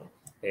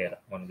 పేరా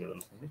మనం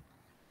చూడాల్సింది.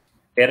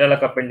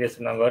 పేరాలకు అపెండ్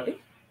చేస్తున్నాం కాబట్టి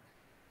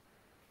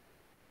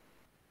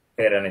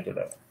పేరానే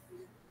చూడాలి.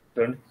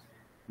 చూడండి,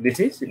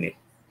 దిస్ ఈజ్ న్యూ.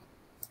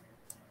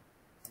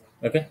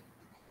 ఓకే,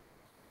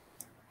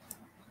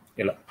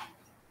 ఇలా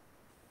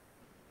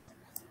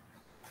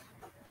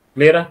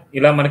క్లియరా?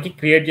 ఇలా మనకి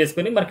క్రియేట్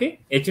చేసుకుని మనకి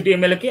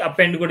HTMLకి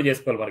అపెండ్ కూడా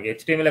చేసుకోవాలి. మనకి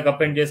HTMLకి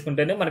అపెండ్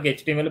చేసుకుంటేనే మనకి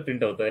HTML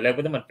ప్రింట్ అవుతుంది,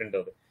 లేకపోతే మనకి ప్రింట్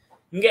అవుతుంది.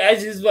 ఇంకా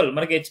యాజ్ యూజువల్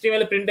మనకి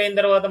HTML ప్రింట్ అయిన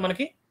తర్వాత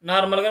మనకి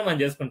నార్మల్గా మనం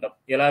చేసుకుంటాం.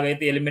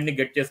 ఎలాగైతే ఎలిమెంట్ని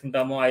గెట్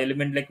చేసుకుంటామో ఆ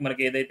ఎలిమెంట్లకి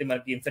మనకి ఏదైతే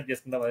మనకి ఇన్సర్ట్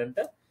చేసుకుంటామో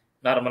అదంతా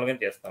నార్మల్గా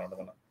చేస్తాం అన్నమాట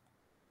మనం.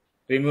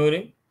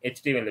 Removing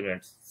HTML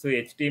elements. So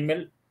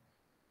HTML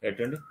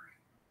ఏంటండి,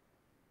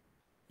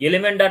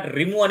 ఎలిమెంట్ డాట్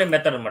రిమూవ్ అనే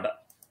మెథడ్ అనమాట.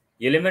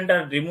 ఎలిమెంట్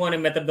డాట్ రిమూవ్ అనే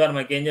మెథడ్ ద్వారా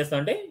మనకి ఏం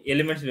చేస్తామంటే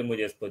ఎలిమెంట్స్ రిమూవ్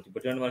చేసుకోవచ్చు.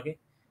 ఇప్పుడు చూడండి, మనకి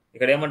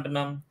ఇక్కడ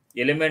ఏమంటున్నాం,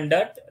 ఎలిమెంట్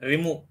డాట్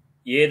రిమూవ్,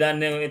 ఏ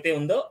దాన్ని అయితే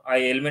ఉందో ఆ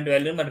ఎలిమెంట్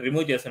వాల్యూని మనం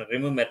రిమూవ్ చేస్తున్నాం.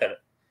 రిమూవ్ మెథడ్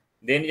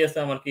దేన్ని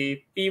చేస్తాం, మనకి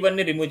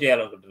P1ని రిమూవ్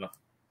చేయాలనుకుంటున్నాం.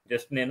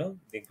 జస్ట్ నేను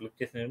దీన్ని క్లిక్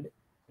చేసినండి,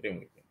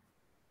 రిమూవ్.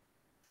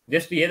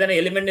 జస్ట్ ఏదైనా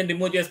ఎలిమెంట్ని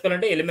రిమూవ్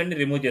చేసుకోవాలంటే ఎలిమెంట్ని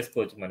రిమూవ్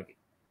చేసుకోవచ్చు మనకి.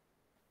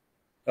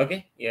 ఓకే,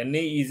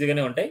 ఇవన్నీ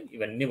ఈజీగానే ఉంటాయి.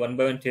 ఇవన్నీ 1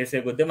 by 1 చేసే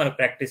కొద్దీ మనకు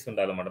ప్రాక్టీస్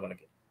ఉండాలన్నమాట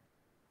మనకి.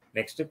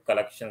 నెక్స్ట్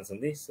కలెక్షన్స్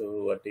ఉంది. So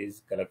what is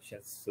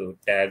collections? So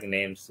tag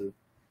names,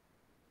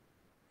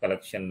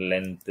 collection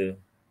length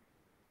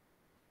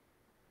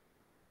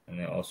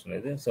అవసరం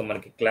లేదు. సో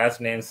మనకి క్లాస్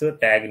నేమ్స్,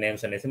 ట్యాగ్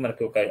నేమ్స్ అనేసి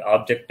మనకి ఒక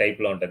ఆబ్జెక్ట్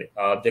టైప్లో ఉంటుంది.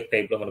 ఆ ఆబ్జెక్ట్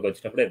టైప్లో మనకు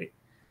వచ్చినప్పుడు అది.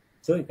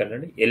 సో ఇక్కడ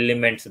నుండి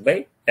ఎలిమెంట్స్ బై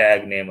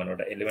ట్యాగ్ నేమ్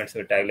అనమాట. ఎలిమెంట్స్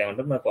బై ట్యాగ్ నేమ్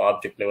అంటే మనకు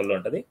ఆబ్జెక్ట్ లెవెల్లో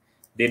ఉంటుంది.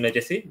 దీన్ని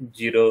వచ్చేసి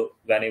 0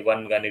 కానీ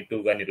 1 కానీ 2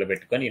 కానీ ఇట్లా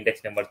పెట్టుకొని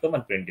ఇండెక్స్ నెంబర్తో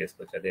మనం ప్రింట్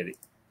చేసుకోవచ్చు. అదేది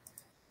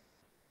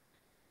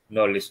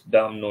node list,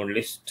 dam node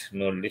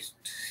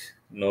list,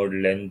 node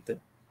length.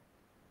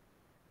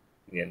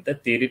 ఇదంతా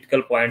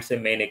థియరిటికల్ పాయింట్స్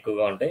మెయిన్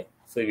ఎక్కువగా ఉంటాయి.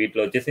 సో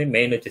వీటిలో వచ్చేసి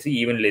మెయిన్ వచ్చేసి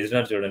ఈవెంట్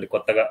లిజనర్. చూడండి,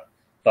 కొత్తగా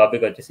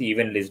టాపిక్ వచ్చేసి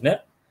ఈవెంట్ లిజనర్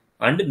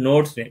అండ్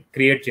నోడ్స్ని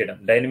క్రియేట్ చేయడం.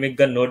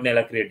 డైనమిక్గా నోడ్ని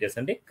ఎలా క్రియేట్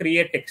చేస్తాం అంటే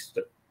క్రియేట్ టెక్స్ట్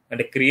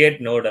అంటే క్రియేట్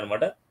నోడ్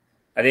అనమాట.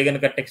 అదే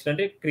కనుక టెక్స్ట్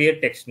అంటే క్రియేట్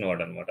టెక్స్ట్ నోడ్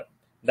అనమాట.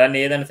 దాన్ని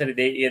ఏదైనా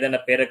సరే ఏదైనా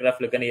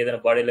పారాగ్రాఫ్లకు కానీ ఏదైనా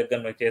బాడీలకు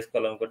కానీ మనకి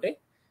చేసుకోవాలనుకుంటే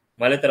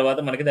మళ్ళీ తర్వాత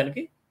మనకి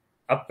దానికి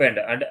అప్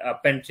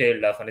అండ్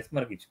చైల్డ్ ఆఫ్ అనేసి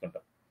మనకి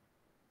ఇచ్చుకుంటాం.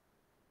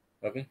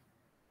 ఓకే,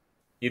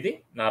 ఇది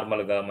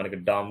నార్మల్గా మనకి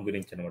డామ్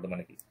గురించి అనమాట.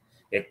 మనకి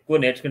ఎక్కువ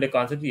నేర్చుకునే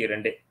కాన్సెప్ట్ ఈ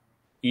రెండే,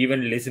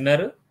 event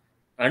listener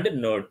and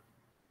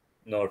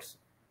nodes.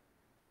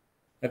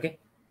 Okay,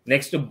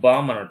 next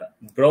balm అనమాట,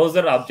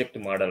 బ్రౌజర్ ఆబ్జెక్ట్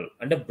మోడల్.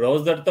 అంటే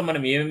బ్రౌజర్తో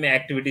మనం ఏమేమి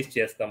యాక్టివిటీస్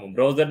చేస్తాము,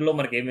 బ్రౌజర్లో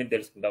మనకి ఏమేమి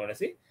తెలుసుకుంటాం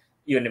అనేసి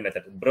ఇవన్నీ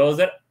మెథడ్.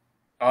 బ్రౌజర్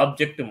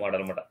ఆబ్జెక్ట్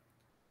మోడల్ అనమాట.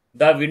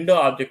 The window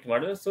object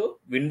model. So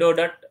window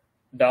dot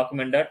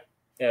document dot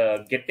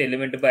get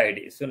element by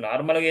ID. So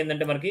నార్మల్గా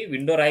ఏంటంటే మనకి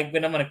విండో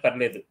రాయకపోయినా మనకి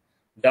పర్లేదు,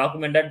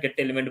 document dot get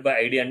element by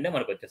ID అంటే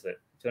మనకు వచ్చేస్తుంది.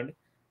 చూడండి,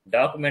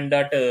 document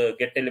dot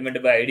get element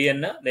by ID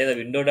అన్నా లేదా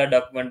window dot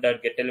document dot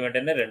get element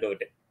అన్నా రెండు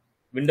ఒకటే.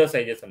 విండో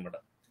సైజెస్ అనమాట.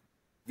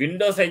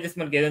 విండో సైజెస్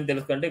మనకి ఏదైనా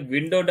తెలుసుకుంటే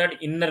విండో డాట్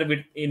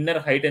ఇన్నర్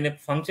హైట్ అనే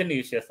ఫంక్షన్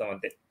యూజ్ చేస్తాం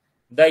అంతే.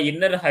 The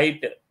inner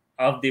height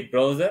of the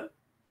browser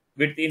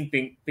with in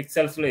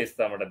pixels లో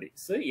ఇస్తామన్నమాట అది.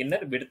 So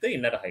inner width,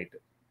 inner height.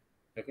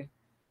 Okay,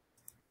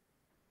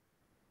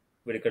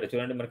 ఇప్పుడు ఇక్కడ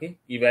చూడండి, మనకి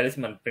ఈ వాల్యూస్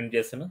మనం ప్రింట్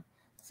చేస్తున్నాం.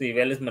 సో ఈ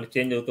వాల్యూస్ మనకి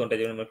చేంజ్ అవుతూ ఉంటాయి.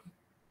 చూడండి, మనకి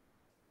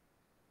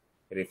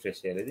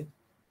రిఫ్రెష్ చేయాలి. ఇది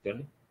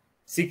చూడండి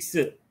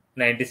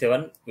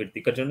 697 విడ్త్.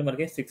 ఇక్కడ చూడండి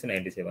మనకి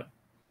 697.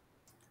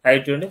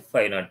 హైట్ చూడండి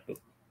 502.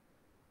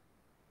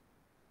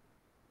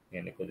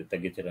 నేను కొద్దిగా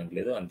తగ్గించడానికి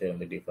లేదు, అంతే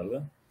ఉంది డిఫాల్ట్గా.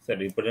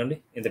 సరే ఇప్పుడు చూడండి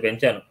ఇంత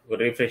పెంచాను,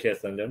 రిఫ్రెష్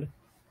చేస్తాను చూడండి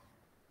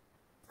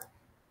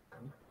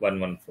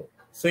 114.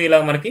 సో ఇలా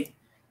మనకి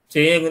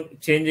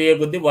చేంజ్ అయ్యే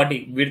కొద్దీ వాటి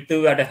విడ్త్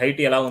వాటి హైట్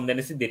ఎలా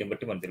ఉందనేసి దీన్ని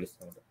బట్టి మనకు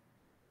తెలుస్తుంది.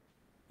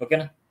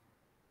 ఓకేనా,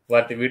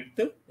 వాటి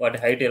విడ్త్ వాటి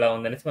హైట్ ఎలా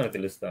ఉందనేసి మనకు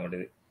తెలుస్తుంది.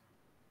 ఇది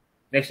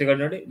నెక్స్ట్ ఇక్కడ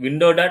చూడండి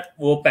window dot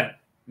open.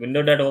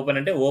 Window dot open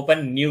అంటే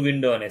ఓపెన్ న్యూ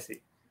విండో అనేసి.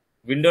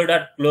 Window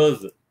dot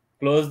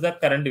close the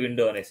current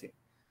window అనేసి.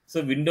 So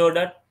window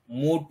dot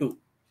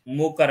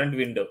move current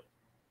window.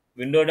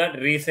 Window dot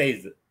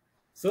resize.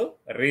 So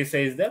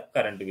resize the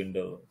current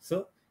window. So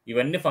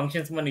ఇవన్నీ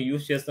functions మనం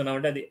use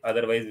చేస్తున్నామంటే అది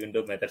otherwise window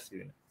methods.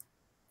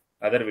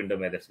 Other window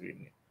methods.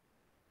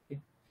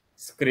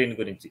 Screen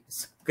గురించి,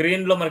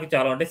 స్క్రీన్లో మనకి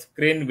చాలా ఉంటాయి.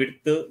 Screen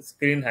width,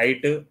 screen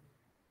height.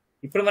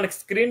 ఇప్పుడు మనకి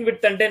స్క్రీన్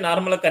విడ్త్ అంటే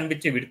నార్మల్గా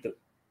కనిపించే width.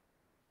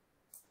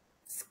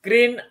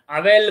 Screen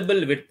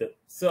available width.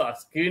 So ఆ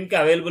స్క్రీన్ కి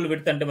అవైలబుల్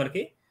విడ్త్ అంటే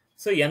మనకి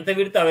సో ఎంత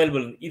విడ్త్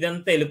అవైలబుల్ ఉంది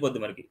ఇదంతా వెళ్ళిపోద్ది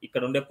మనకి.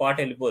 ఇక్కడ ఉండే పార్ట్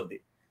వెళ్ళిపోద్ది,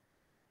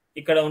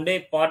 ఇక్కడ ఉండే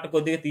పార్ట్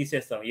కొద్దిగా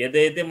తీసేస్తాం.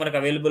 ఏదైతే మనకు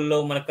అవైలబుల్లో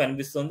మనకు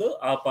కనిపిస్తుందో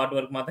ఆ పార్ట్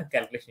వరకు మాత్రం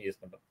క్యాలిక్యులేషన్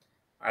చేసుకుంటాం.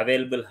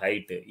 అవైలబుల్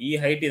హైట్, ఈ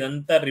హైట్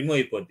ఇదంతా రిమూవ్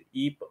అయిపోద్ది.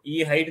 ఈ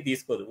హైట్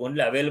తీసుకోదు,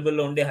 ఓన్లీ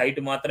అవైలబుల్లో ఉండే హైట్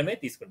మాత్రమే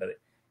తీసుకుంటుంది.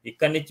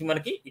 ఇక్కడ నుంచి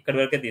మనకి ఇక్కడ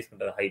వరకే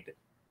తీసుకుంటుంది హైట్,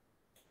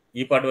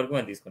 ఈ పార్ట్ వరకు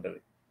మనం తీసుకుంటుంది.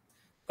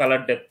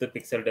 కలర్ డెప్త్,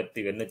 పిక్సెల్ డెప్త్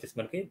ఇవన్నీ వచ్చేసి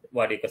మనకి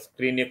వాటి యొక్క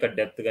స్క్రీన్ యొక్క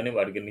డెప్త్ కానీ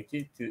వాటి గురించి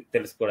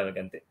తెలుసుకోవడానికి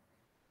అంతే.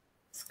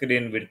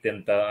 స్క్రీన్ విడ్త్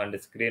ఎంత అండ్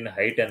స్క్రీన్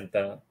హైట్ ఎంత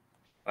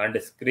అండ్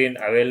స్క్రీన్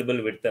అవైలబుల్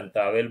విడ్త్ ఎంత,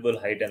 అవైలబుల్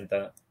హైట్ ఎంత,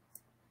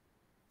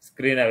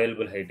 స్క్రీన్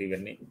అవైలబుల్ హైట్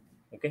ఇవన్నీ.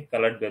 Okay,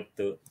 colour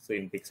depth, so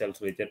in pixels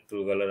which are true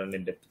colour and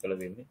in depth colour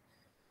ఇవన్నీ.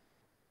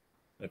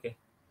 Okay,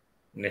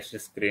 next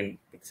screen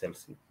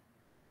pixels.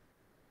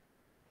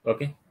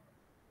 Okay,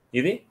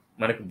 ఇది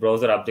మనకి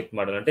browser object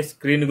model అంటే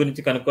screen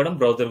గురించి కనుక్కోవడం,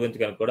 browser గురించి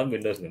కనుక్కోవడం,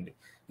 విండోస్ గురించి.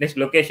 Next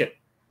location.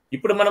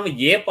 ఇప్పుడు మనం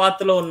ఏ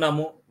పాత్లో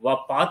ఉన్నాము, ఆ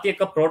పాత్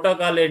యొక్క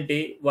ప్రోటోకాల్ ఏంటి,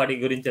 వాటి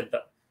గురించి ఎంత.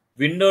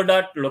 విండో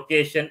డాట్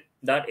లొకేషన్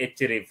డాట్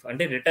హెచ్రిఫ్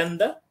అంటే return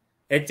the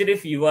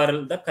హెచ్రిఫ్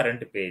URL the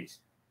current page.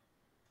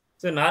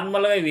 So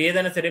నార్మల్గా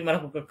ఏదైనా సరే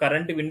మనకు ఒక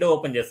కరెంట్ విండో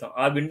ఓపెన్ చేస్తాం,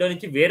 ఆ విండో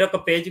నుంచి వేరొక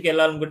పేజ్కి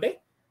వెళ్ళాలనుకుంటే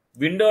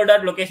విండో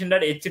డాట్ లొకేషన్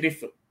డాట్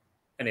హెచ్రిఫ్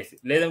అనేసి,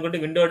 లేదనుకుంటే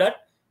window dot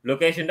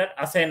location dot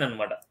assign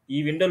అనమాట. ఈ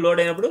విండో లోడ్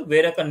అయినప్పుడు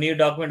వేరొక న్యూ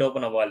డాక్యుమెంట్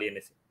ఓపెన్ అవ్వాలి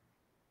అనేసి,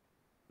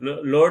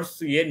 లోడ్స్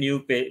ఏ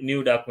న్యూ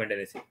డాక్యుమెంట్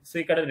అనేసి. సో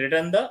ఇక్కడ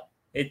return the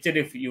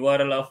హెచ్రిఫ్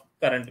URL of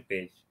current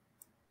page.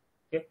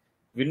 Okay,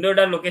 window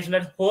dot location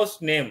dot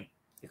host name,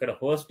 ఇక్కడ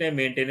హోస్ట్ నేమ్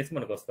ఏంటి అనేసి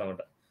మనకు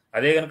వస్తామట.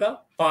 అదే కనుక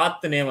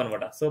పాత్ నేమ్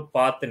అనమాట. సో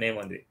పాత్ నేమ్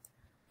అంది.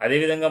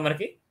 అదేవిధంగా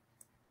మనకి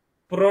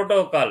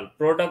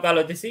ప్రోటోకాల్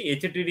వచ్చేసి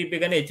హెచ్టిటిపి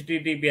కానీ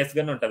హెచ్టిటిపిఎస్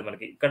కానీ ఉంటుంది.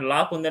 మనకి ఇక్కడ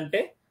లాక్ ఉందంటే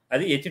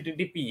అది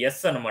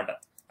హెచ్టిటిపిఎస్ అనమాట.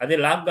 అదే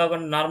లాక్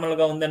కాకుండా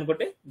నార్మల్గా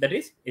ఉందనుకుంటే దట్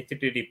ఈస్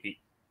హెచ్టిటిపి.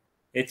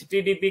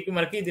 హెచ్టిటిపికి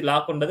మనకి ఇది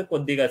లాక్ ఉండదు,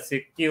 కొద్దిగా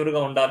సెక్యూర్గా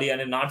ఉండాలి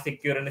అని నాట్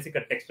సెక్యూర్ అనేసి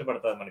ఇక్కడ టెక్స్ట్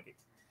పడుతుంది మనకి.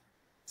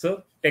 సో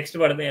టెక్స్ట్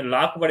పడితే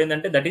లాక్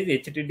పడిందంటే దట్ ఈస్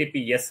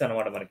హెచ్టిటిపిఎస్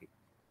అనమాట మనకి.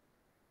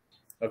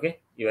 ఓకే,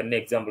 ఇవన్నీ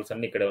ఎగ్జాంపుల్స్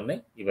అన్ని ఇక్కడ ఉన్నాయి.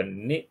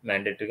 ఇవన్నీ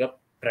మ్యాండేటరీగా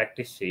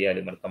ప్రాక్టీస్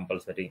చేయాలి మనకు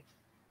కంపల్సరీ.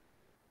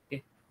 Okay,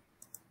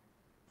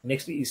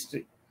 next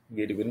history.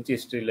 వీటి గురించి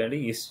హిస్టరీలో అండి,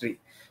 హిస్టరీ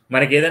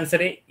మనకి ఏదైనా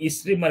సరే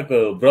హిస్టరీ మనకు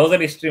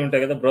బ్రౌజర్ హిస్టరీ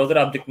ఉంటుంది కదా,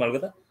 బ్రౌజర్ ఆబ్జెక్ట్ మాల్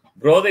కదా.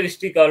 బ్రౌజర్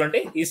హిస్టరీ కావాలంటే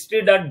history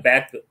dot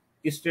back,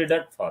 history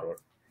dot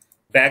forward.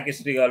 Back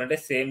history కావాలంటే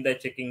same the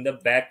checking the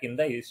back in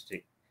the history.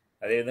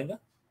 అదేవిధంగా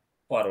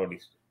forward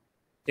history,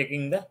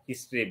 checking the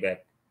history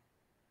back.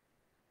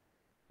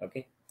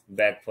 Okay,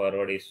 back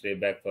forward history,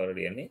 back forward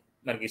అని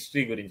మనకి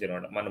history గురించి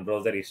అనమాట, మన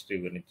browser history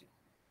గురించి.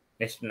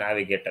 Next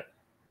navigator.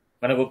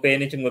 మనకు page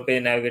నుంచి ఇంకో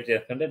పేజ్ నావిగేట్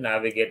చేసుకుంటే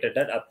navigator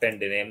dot up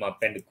and name,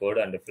 up and code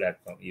and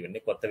platform. ఇవన్నీ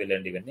కొత్త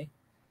వెళ్ళండి ఇవన్నీ.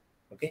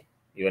 ఓకే,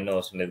 ఇవన్నీ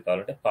అవసరం లేదు.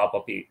 కావాలంటే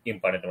పాపప్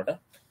ఇంపార్టెంట్ అనమాట.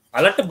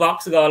 అలర్ట్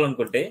బాక్స్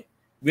కావాలనుకుంటే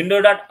విండో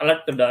డాట్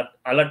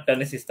అలర్ట్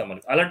అనేసి ఇస్తాం.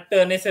 మనకి అలర్ట్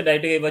అనేసి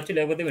డైరెక్ట్గా ఇవ్వచ్చు,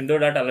 లేకపోతే విండో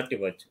డాట్ అలర్ట్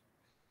ఇవ్వచ్చు.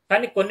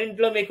 కానీ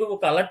కొన్నింటిలో మీకు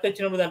ఒక అలర్ట్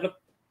వచ్చినప్పుడు దాంట్లో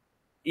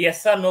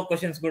ఎస్ఆర్ నో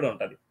క్వశ్చన్స్ కూడా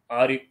ఉంటుంది.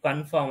 ఆర్ యూ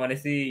కన్ఫామ్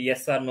అనేసి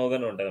ఎస్ఆర్ నో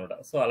గానే ఉంటుంది అనమాట.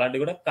 సో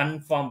అలాంటివి కూడా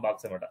కన్ఫామ్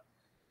బాక్స్ అనమాట,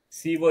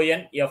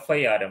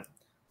 CONFIRM.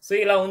 సో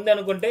ఇలా ఉంది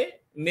అనుకుంటే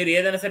మీరు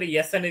ఏదైనా సరే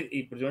ఎస్ అనేది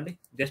ఇప్పుడు చూడండి,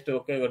 జస్ట్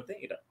ఓకే కొడితే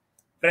ఇలా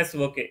ప్రెస్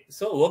ఓకే.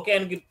 సో ఓకే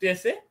అని క్లిక్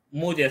చేస్తే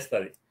మూవ్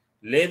చేస్తుంది,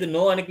 లేదు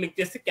నో అని క్లిక్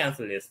చేస్తే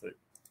క్యాన్సిల్ చేస్తుంది.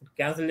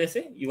 క్యాన్సిల్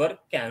చేస్తే యువర్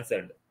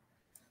క్యాన్సల్డ్.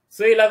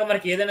 సో ఇలాగ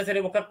మనకి ఏదైనా సరే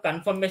ఒక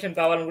కన్ఫర్మేషన్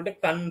కావాలనుకుంటే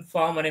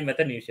కన్ఫామ్ అనే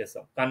మెథడ్ యూజ్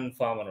చేస్తాం.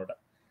 కన్ఫామ్ అనమాట.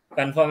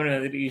 కన్ఫామ్ అనే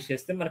మెథడ్ యూజ్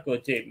చేస్తే మనకు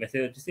వచ్చే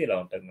మెసేజ్ వచ్చేసి ఇలా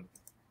ఉంటుంది మనకి.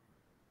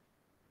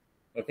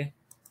 Okay,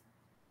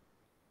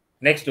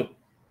 next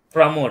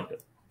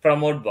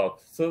promote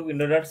box. So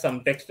window dot some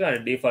text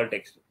and default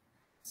text.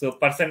 So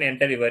person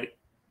enter your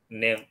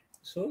name.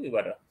 So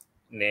your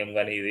name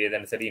కానీ ఇది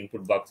ఏదైనా సరే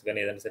ఇన్పుట్ బాక్స్ కానీ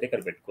ఏదైనా సరే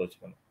ఇక్కడ పెట్టుకోవచ్చు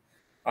మనం.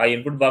 ఆ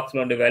ఇన్పుట్ బాక్స్లో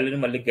ఉండే వాల్యూని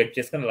మళ్ళీ గెట్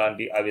చేసుకొని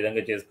అలాంటి ఆ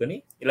విధంగా చేసుకొని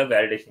ఇలా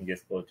వ్యాలిడేషన్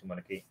చేసుకోవచ్చు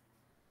మనకి.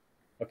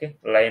 Okay,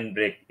 line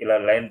break. ఇలా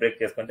లైన్ బ్రేక్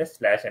చేసుకుంటే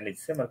స్లాష్ అని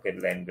ఇస్తే మనకి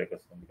లైన్ బ్రేక్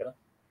వస్తుంది కదా.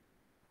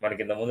 మనకి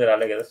ఇంత ముందు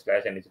రాలే కదా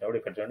స్లాష్ అని ఇచ్చినప్పుడు.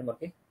 ఇక్కడ చూడండి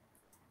మనకి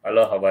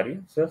hello how are you.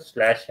 So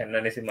slash N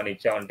అనేసి మనం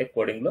ఇచ్చామంటే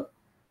కోడింగ్లో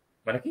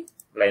మనకి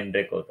లైన్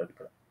బ్రేక్ అవుతుంది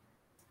ఇక్కడ.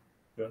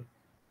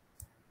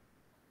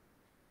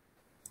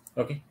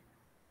 Okay,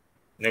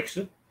 next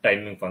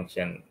timing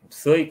function.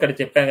 So ఇక్కడ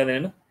చెప్పాను కదా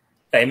నేను,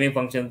 టైమింగ్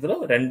ఫంక్షన్స్లో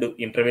 2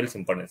 intervals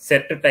important.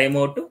 Set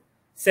timeout,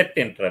 set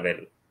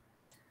interval.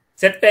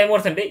 Set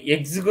టైమ్అవుట్స్ అంటే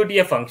execute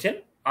A function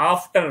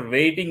after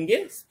waiting A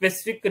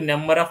specific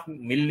number of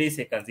milli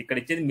seconds. ఇక్కడ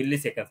ఇచ్చేది మిల్లీ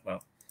సెకండ్స్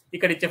మనం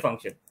ఇక్కడ ఇచ్చే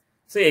ఫంక్షన్.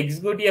 సో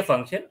ఎగ్జిక్యూట్ ఏ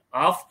ఫంక్షన్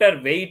ఆఫ్టర్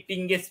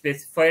వెయిటింగ్ ఏ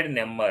స్పెసిఫైడ్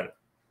నెంబర్.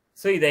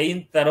 సో ఇది అయిన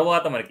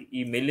తర్వాత మనకి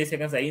ఈ మిల్లీ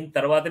సెకండ్స్ అయిన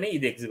తర్వాతనే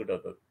ఇది ఎగ్జిక్యూట్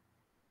అవుతుంది.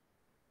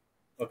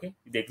 ఓకే,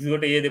 ఇది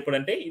ఎగ్జిక్యూట్ అయ్యేది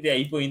ఎప్పుడంటే ఇది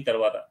అయిపోయిన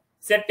తర్వాత.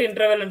 సెట్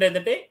ఇంటర్వెల్ అంటే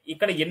ఏంటంటే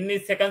ఇక్కడ ఎన్ని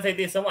సెకండ్స్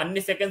అయితే ఇస్తామో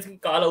అన్ని సెకండ్స్ కి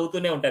కాల్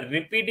అవుతూనే ఉంటారు,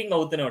 రిపీటింగ్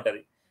అవుతూనే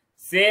ఉంటుంది.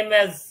 Same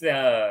as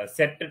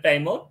set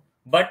time out,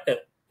 but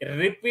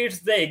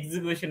repeats the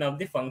execution of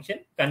the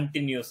function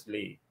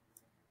continuously.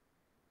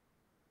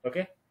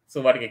 Okay, so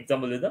వాటికి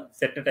ఎగ్జాంపుల్ చూద్దాం.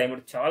 సెట్ టైమ్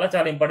అవుట్ చాలా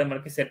చాలా ఇంపార్టెంట్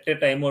మనకి. Set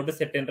time out,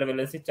 set interval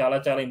అనేసి చాలా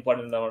చాలా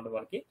ఇంపార్టెంట్ అన్నమాట.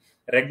 మనకి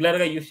రెగ్యులర్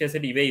గా యూస్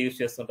చేసేది ఇవే యూస్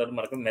చేస్తుంటారు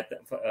మనకు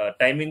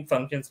టైమింగ్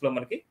ఫంక్షన్స్ లో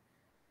మనకి.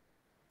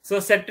 సో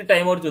సెట్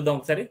టైమ్ అవుట్ చూద్దాం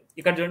ఒకసారి.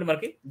 ఇక్కడ చూడండి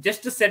మనకి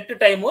just set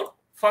time out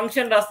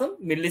function రాస్తాం,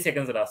 మిల్లీ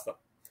సెకండ్స్ రాస్తాం.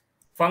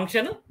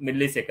 Function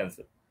milli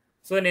seconds.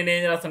 సో నేను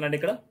ఏం రాస్తానండి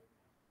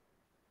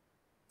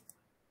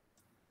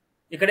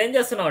ఇక్కడ ఏం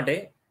చేస్తున్నాం అంటే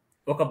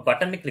ఒక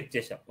బటన్ ని క్లిక్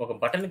చేసాం. ఒక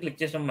బటన్ ని క్లిక్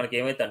చేసినప్పుడు మనకి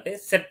ఏమైతే అంటే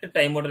సెట్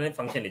టైమ్ అవుట్ అనే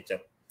ఫంక్షన్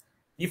ఇచ్చారు.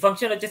 ఈ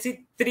ఫంక్షన్ వచ్చేసి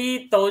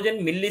 3000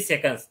 మిల్లీ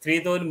సెకండ్స్.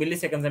 3000 మిల్లీ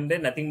సెకండ్స్ అంటే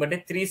నథింగ్ బట్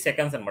 3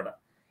 సెకండ్స్ అనమాట.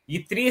 ఈ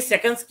 3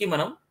 సెకండ్స్ కి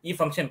మనం ఈ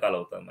ఫంక్షన్ కాల్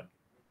అవుతుంది మనకి.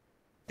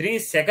 3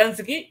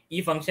 సెకండ్స్ కి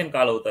ఈ ఫంక్షన్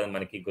కాల్ అవుతుంది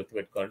మనకి,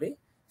 గుర్తుపెట్టుకోండి.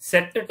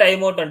 సెట్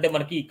టైమ్ అవుట్ అంటే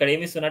మనకి ఇక్కడ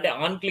ఏమి ఇస్తున్నా అంటే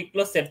ఆన్ క్లిక్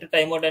లో సెట్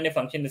టైమ్ అవుట్ అనే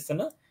ఫంక్షన్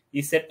ఇస్తున్నా.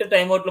 ఈ సెట్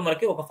టైమ్ అవుట్ లో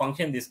మనకి ఒక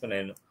ఫంక్షన్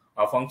తీసుకున్నాను.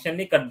 ఆ ఫంక్షన్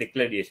ని ఇక్కడ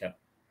డిక్లేర్ చేశాను.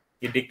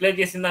 ఈ డిక్లేర్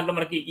చేసిన దాంట్లో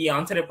మనకి ఈ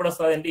ఆన్సర్ ఎప్పుడు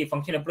వస్తుంది అంటే, ఈ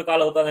ఫంక్షన్ ఎప్పుడు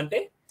కాల్ అవుతుంది అంటే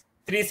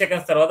 3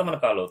 సెకండ్స్ తర్వాత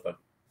మనకు కాల్ అవుతుంది.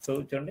 సో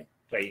చూడండి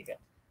ట్రైగా.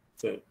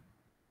 సో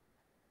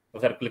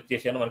ఒకసారి క్లిక్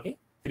చేశాను, మనకి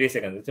 3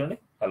 సెకండ్స్ చూడండి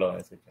హలో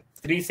అనేసి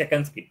 3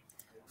 సెకండ్స్ కి.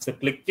 సో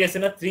క్లిక్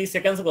చేసిన 3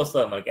 సెకండ్స్ కి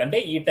వస్తుంది మనకి. అంటే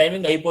ఈ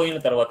టైమింగ్ అయిపోయిన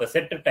తర్వాత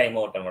సెట్ టైమ్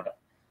అవుట్ అనమాట.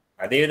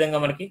 అదేవిధంగా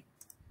మనకి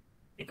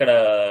ఇక్కడ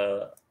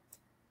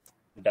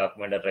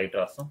డాక్యుమెంట్ రైట్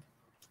రాస్తాం.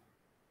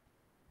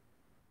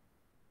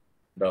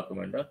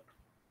 డాక్యుమెంట్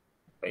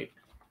రైట్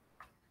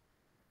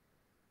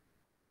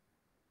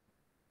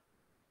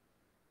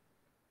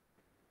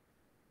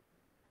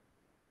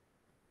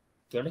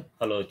చూడండి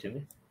హలో వచ్చింది.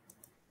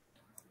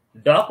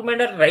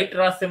 డాక్యుమెంట్ రైట్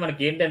రాస్తే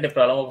మనకి ఏంటంటే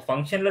ప్రాబ్లం, ఒక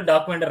ఫంక్షన్ లో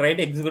డాక్యుమెంట్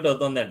రైట్ ఎగ్జిక్యూట్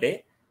అవుతుందంటే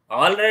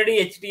already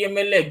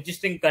HTML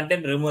existing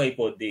content remove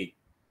అయిపోద్ది.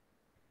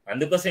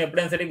 అందుకోసం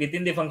ఎప్పుడైనా సరే విత్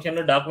ఇన్ ది ఫంక్షన్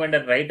లో డాక్యుమెంట్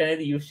రైట్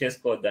అనేది యూజ్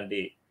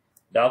చేసుకోవద్దండి.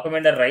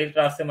 డాక్యుమెంట్ రైట్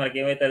రాస్తే మనకి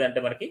ఏమవుతుంది అంటే,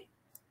 మనకి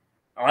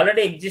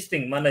ఆల్రెడీ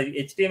ఎగ్జిస్టింగ్ మన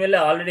HTML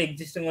ఆల్రెడీ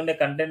ఎగ్జిస్టింగ్ ఉండే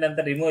కంటెంట్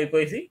అంతా రిమూవ్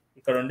అయిపోయి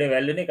ఇక్కడ ఉండే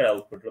వాల్యూని ఇక్కడ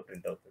అవుట్పుట్ లో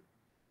ప్రింట్ అవుతుంది.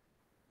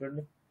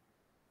 చూడండి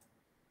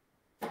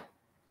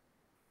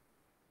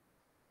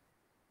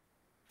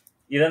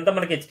ఇదంతా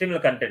మనకి HTML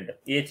కంటెంట్.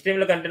 ఈ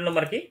HTML కంటెంట్ లో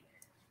మనకి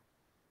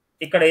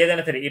ఇక్కడ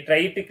ఏదైనా సరే ఈ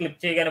రైట్ క్లిక్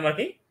చేయగానే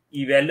మనకి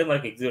ఈ వాల్యూ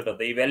మనకి ఎగ్జిక్యూట్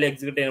అవుతుంది. ఈ వాల్యూ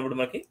ఎగ్జిక్యూట్ అయినప్పుడు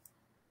మనకి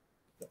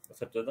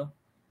ఒకసారి చూద్దాం.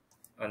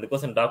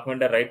 అందుకోసం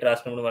డాక్యుమెంట్ రైట్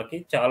రాసినప్పుడు మనకి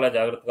చాలా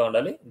జాగ్రత్తగా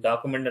ఉండాలి.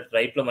 డాక్యుమెంట్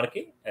రైట్ లో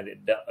మనకి అది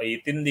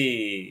విత్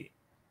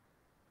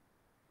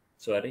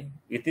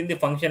ఇన్ ది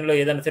ఫంక్షన్ లో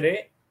ఏదైనా సరే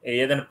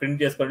ఏదైనా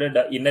ప్రింట్ చేసుకోండి.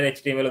 ఇన్నర్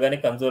HTML కానీ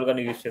కన్సోల్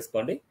కానీ యూజ్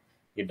చేసుకోండి.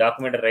 ఈ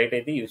డాక్యుమెంట్ రైట్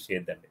అయితే యూజ్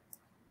చేయొద్దండి.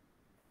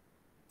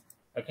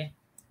 Okay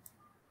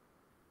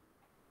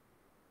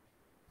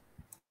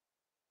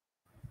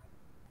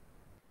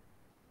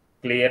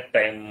clear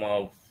time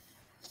of.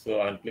 So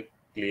on click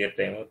clear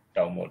time out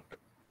time out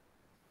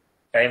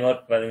time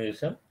out పదం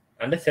చూసాం.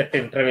 అంటే సెట్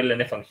ఇంటర్వెల్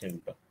అనే ఫంక్షన్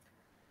చూద్దాం.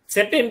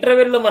 సెట్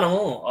ఇంటర్వెల్ లో మనము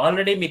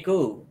ఆల్రెడీ మీకు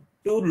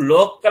 2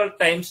 లోకల్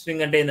టైమ్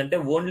స్ట్రింగ్ అంటే ఏంటంటే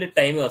ఓన్లీ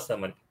టైమే వస్తాం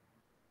మనకి.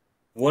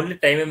 ఓన్లీ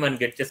టైమే మనం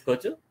గెట్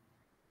చేసుకోవచ్చు.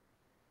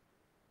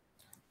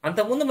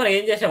 అంతకుముందు మనం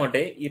ఏం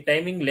చేసామంటే ఈ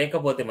టైమింగ్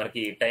లేకపోతే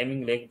మనకి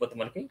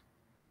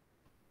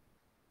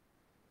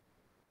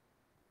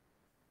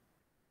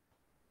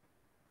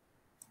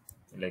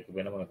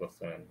లేకపోయినా మనకు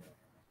వస్తుంది.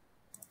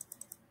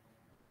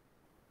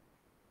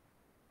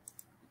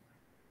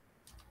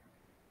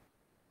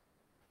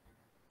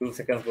 2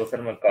 సెకండ్స్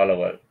ఒకసారి మనకు కాల్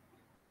అవ్వాలి.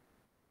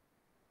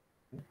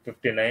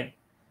 59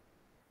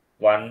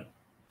 1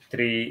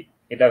 3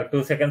 ఇట్లా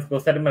 2 సెకండ్స్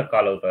ఒకసారి మనకు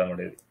కాల్ అవుతుంది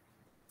అన్నమాట.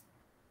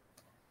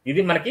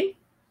 ఇది మనకి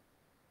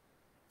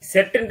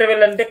సెట్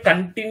ఇంటర్వెల్ అంటే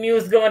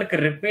కంటిన్యూస్ గా మనకి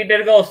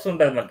రిపీటెడ్ గా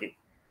వస్తుంటది. మనకి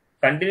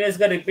కంటిన్యూస్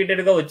గా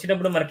రిపీటెడ్ గా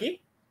వచ్చినప్పుడు మనకి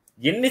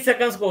ఎన్ని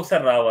సెకండ్స్ కి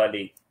ఒకసారి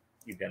రావాలి,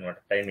 ఇది అనమాట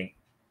టైమింగ్.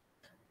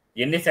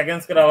 ఎన్ని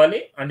సెకండ్స్ కి రావాలి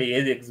అండ్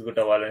ఏది ఎగ్జిక్యూట్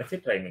అవ్వాలి అనేసి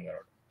టైమింగ్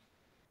అనమాట.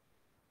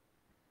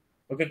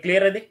 ఓకే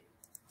క్లియర్ అది.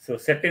 So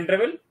set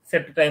interval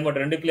set time out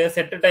రెండు క్లియర్.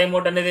 సెట్ టైమ్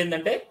అవుట్ అనేది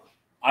ఏంటంటే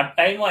ఆ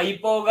టైం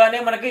అయిపోగానే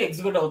మనకి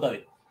ఎగ్జిక్యూట్ అవుతుంది.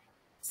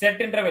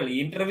 Set interval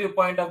interview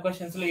point of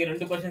questions లో ఈ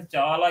 2 క్వశ్చన్స్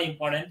చాలా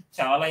ఇంపార్టెంట్.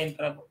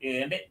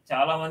 అంటే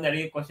చాలా మంది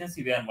అడిగే క్వశ్చన్స్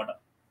ఇవే అనమాట.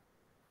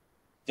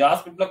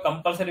 జావాస్క్రిప్ట్ లో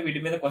కంపల్సరీ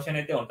వీటి మీద క్వశ్చన్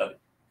అయితే ఉంటుంది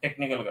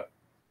టెక్నికల్ గా.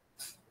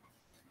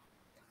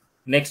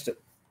 Next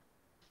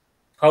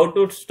how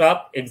to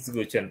stop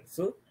execution.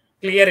 So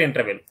clear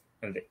interval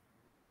అంతే.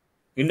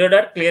 Window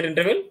dot clear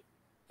interval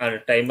and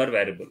timer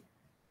variable.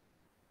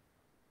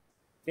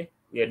 Okay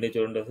ఇవన్నీ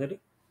చూడండి ఒకసారి.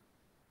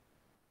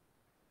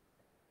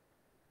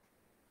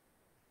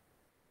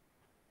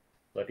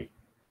 సారీ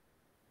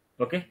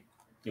ఓకే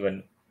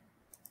ఇవన్నీ.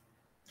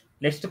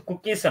 నెక్స్ట్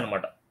కుకీస్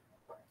అనమాట.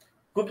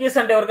 కుకీస్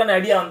అంటే ఎవరికైనా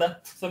ఐడియా ఉందా?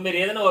 సో మీరు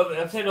ఏదైనా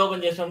వెబ్సైట్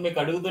ఓపెన్ చేసినప్పుడు మీకు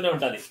అడుగుతూనే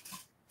ఉంటుంది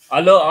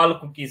అలో ఆల్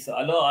కుకీస్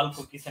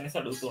అనేసి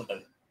అడుగుతూ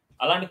ఉంటుంది.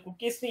 అలాంటి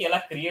కుకీస్ ని ఎలా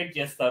క్రియేట్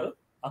చేస్తారు,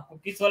 ఆ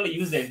కుకీస్ వల్ల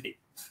యూజ్ ఏంటి,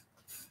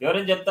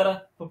 ఎవరైనా చెప్తారా?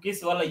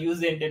 కుకీస్ వల్ల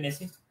యూజ్ ఏంటి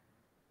అనేసి.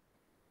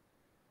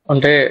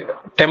 అంటే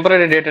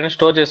టెంపరీ డేటాని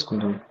స్టోర్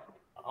చేసుకుంటుంది.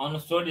 అవును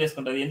స్టోర్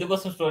చేసుకుంటుంది.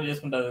 ఎందుకోసం స్టోర్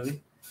చేసుకుంటుంది అది?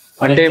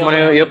 అంటే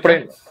మనం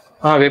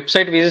ఎప్పుడైనా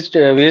వెబ్సైట్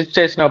విజిట్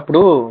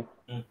చేసినప్పుడు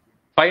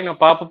పైన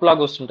పాపప్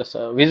లాగా వస్తుంటుంది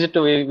sir,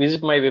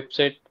 visit my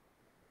website.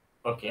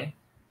 Okay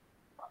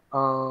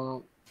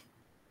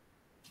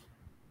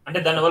అంటే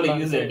దానివల్ల ఎట్లా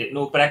యూజ్ అంటే ఏంటి?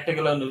 నువ్వు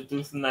ప్రాక్టికల్ నువ్వు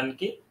చూసిన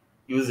దానికి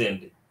యూజ్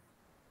ఏంటి?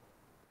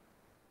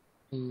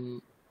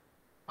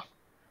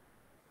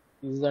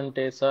 యూజ్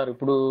అంటే సార్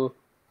ఇప్పుడు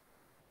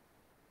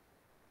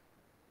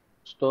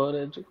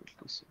స్టోరేజ్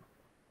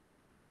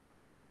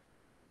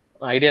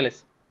ఐడియా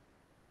లేదు.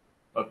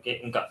 ఓకే,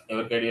 ఇంకా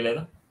ఎవరికి ఐడియా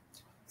లేదా?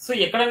 సో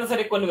ఎక్కడైనా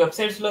సరే కొన్ని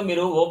వెబ్సైట్స్ లో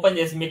మీరు ఓపెన్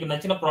చేసి మీకు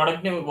నచ్చిన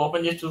ప్రోడక్ట్ ని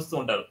ఓపెన్ చేసి చూస్తూ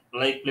ఉంటారు,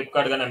 లైక్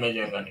ఫ్లిప్కార్ట్ కానీ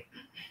అమెజాన్ కానీ.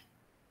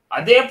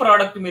 అదే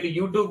ప్రోడక్ట్ మీరు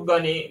యూట్యూబ్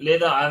కానీ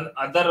లేదా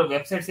అదర్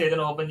వెబ్సైట్స్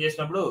ఏదైనా ఓపెన్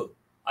చేసినప్పుడు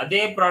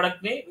అదే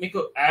ప్రోడక్ట్ ని మీకు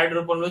యాడ్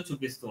రూపంలో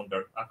చూపిస్తూ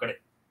ఉంటాడు అక్కడే.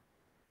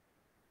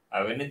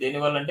 అవన్నీ దేని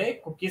వల్ల అంటే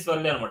కుకీస్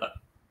వల్లే అనమాట.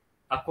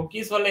 ఆ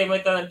కుకీస్ వల్ల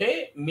ఏమవుతుందంటే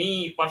మీ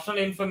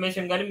పర్సనల్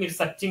ఇన్ఫర్మేషన్ కానీ మీరు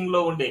సర్చింగ్ లో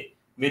ఉండే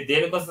మీరు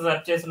దేనికోసం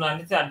సెర్చ్ చేస్తున్నా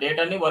అనేసి ఆ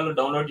డేటాని వాళ్ళు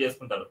డౌన్లోడ్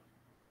చేసుకుంటారు.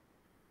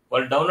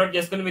 వాళ్ళు డౌన్లోడ్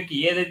చేసుకుని మీకు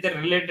ఏదైతే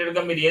రిలేటెడ్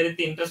గా మీరు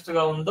ఏదైతే ఇంట్రెస్ట్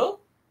గా ఉందో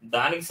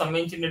దానికి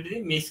సంబంధించినది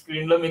మీ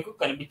స్క్రీన్ లో మీకు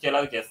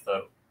కనిపించేలాగా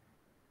చేస్తారు.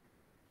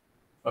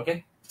 ఓకే,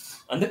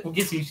 అందుకే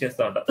కుకీస్ యూజ్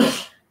చేస్తూ ఉంటారు.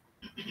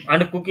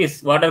 And cookies,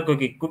 what are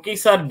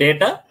cookies are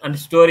data and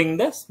storing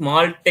the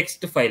small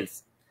text files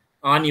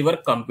on your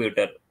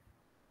computer.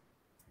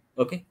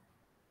 Okay,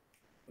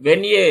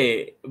 when a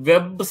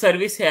web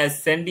service has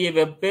sent a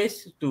web page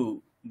to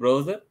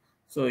browser.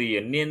 So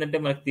ఇవన్నీ ఏంటంటే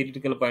మనకి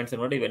theoretical points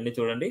అనమాట. ఇవన్నీ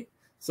చూడండి.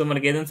 So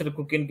మనకి ఏదైనా సరే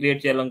కుకీని create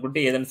చేయాలనుకుంటే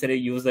ఏదైనా సరే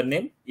యూజర్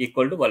నేమ్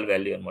ఈక్వల్ టు వాళ్ళ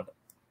వాల్యూ అనమాట.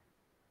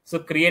 సో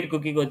క్రియేట్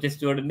కుకీకి వచ్చేసి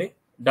చూడండి,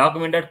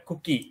 డాక్యుమెంట్ డాట్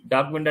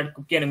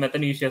కుకీ అనే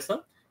మెథడ్ యూజ్ చేస్తాం.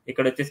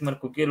 ఇక్కడ వచ్చేసి మన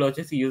కుకీలో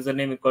వచ్చేసి user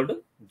name equal to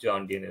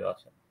John D అనేది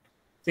రాస్తాం.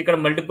 సో ఇక్కడ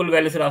మల్టిపుల్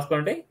వాల్యూస్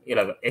రాసుకుంటే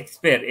ఇలాగ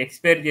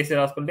ఎక్స్పైర్ చేసి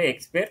రాసుకుంటే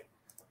ఎక్స్పైర్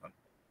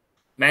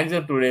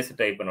maximum 2 days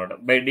type అనమాట.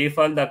 By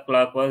default the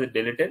clock was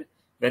deleted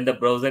when the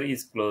browser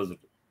is closed.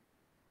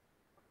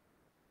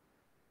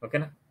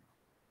 ఓకేనా.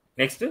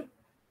 నెక్స్ట్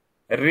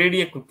read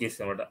a cookies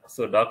అనమాట.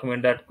 So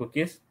document dot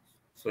cookies,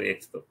 so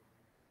ఎక్స్తో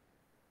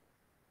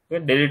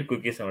delete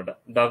cookies అనమాట.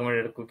 Document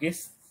dot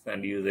cookies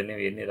and user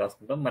name ఇవన్నీ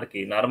రాసుకుంటాం.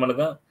 మనకి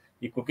నార్మల్గా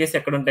ఈ cookies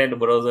ఎక్కడ ఉంటాయంటే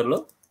బ్రౌజర్లో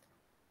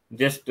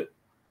జస్ట్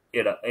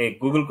ఇక్కడ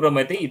గూగుల్ క్రోమ్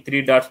అయితే ఈ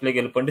 3 డాట్స్లోకి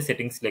వెళ్ళిపోండి,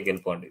 సెట్టింగ్స్లోకి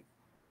వెళ్ళిపోండి.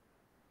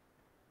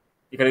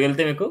 ఇక్కడికి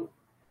వెళ్తే మీకు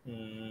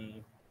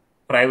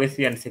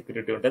ప్రైవసీ అండ్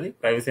సెక్యూరిటీ ఉంటుంది.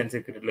 ప్రైవసీ అండ్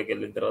సెక్యూరిటీలోకి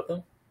వెళ్ళిన తర్వాత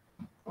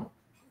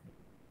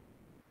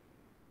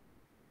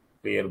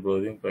క్లియర్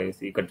బ్రౌజింగ్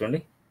ప్రైవసీ, ఇక్కడ చూడండి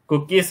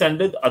cookies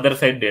and other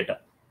side data.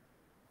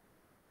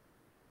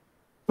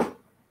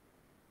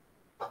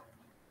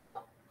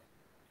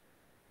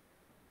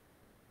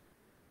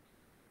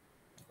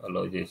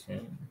 అలో చేసి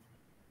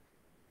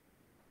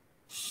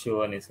షో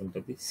అనేసి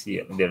ఉంటుంది.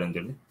 సిఎల్ డేటా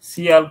చూడండి,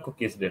 సిఆల్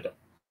కుకీస్ డేటా.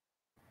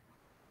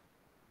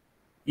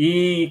 ఈ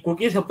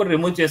కుకీస్ ఎప్పుడు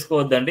రిమూవ్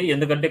చేసుకోవద్దండి,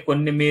 ఎందుకంటే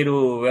కొన్ని మీరు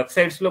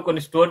వెబ్సైట్స్ లో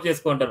కొన్ని స్టోర్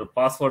చేసుకుంటారు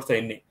పాస్వర్డ్స్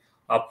అన్ని.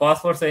 ఆ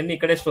పాస్వర్డ్స్ అన్ని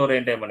ఇక్కడే స్టోర్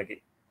అయింటాయి మనకి.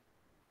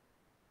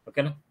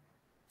 ఓకేనా.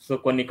 సో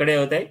కొన్ని ఇక్కడే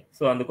అవుతాయి.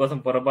 సో అందుకోసం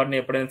పొరపాటున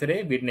ఎప్పుడైనా సరే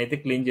వీటిని అయితే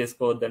క్లీన్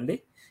చేసుకోవద్దండి.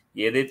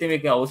 ఏదైతే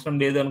మీకు అవసరం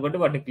లేదు అనుకుంటే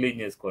వాటిని క్లీన్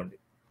చేసుకోండి.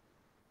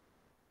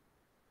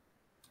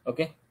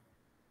 ఓకే,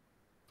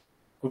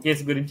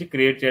 కుకీస్ గురించి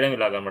క్రియేట్ చేయడం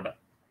ఇలాగనమాట.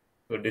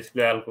 So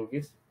display all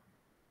cookies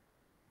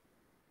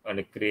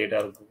and create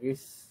all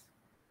cookies,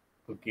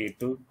 cookie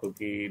 2,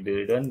 cookie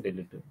delete 1,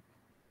 delete 2.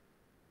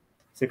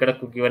 So ఇక్కడ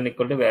cookie 1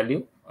 equal to value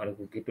and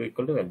cookie 2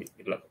 equal to value.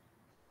 ఇట్లా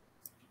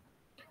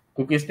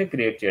కుకీస్ని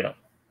క్రియేట్ చేయడం.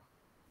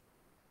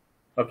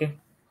 ఓకే,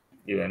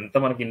 ఇవంతా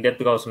మనకి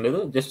ఇండెప్త్గా అవసరం లేదు,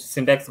 జస్ట్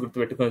సింటాక్స్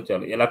గుర్తుపెట్టుకొని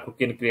చాలు ఎలా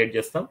కుకీని క్రియేట్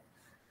చేస్తాం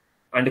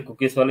అండ్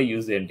కుకీస్ వల్ల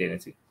యూజ్ ఏంటి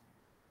అనేసి.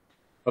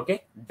 Okay,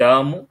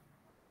 dam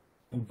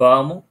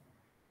బాము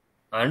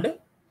and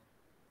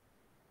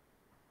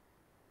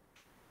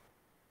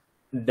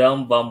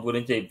dam balm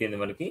గురించి అయిపోయింది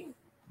మనకి.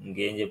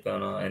 ఇంకేం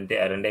చెప్పాను అంటే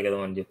రెండే కదా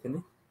అని చెప్పింది.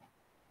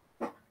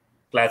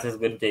 క్లాసెస్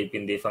గురించి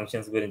అయిపోయింది,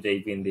 ఫంక్షన్స్ గురించి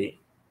అయిపోయింది.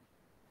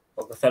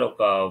 ఒకసారి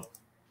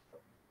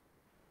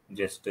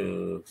జస్ట్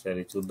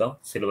ఒకసారి చూద్దాం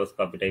సిలబస్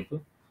కాపీ టైప్.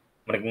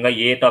 మనకి ఇంకా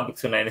ఏ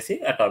టాపిక్స్ ఉన్నాయనేసి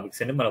ఆ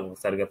టాపిక్స్ అన్ని మనం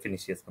ఒకసారిగా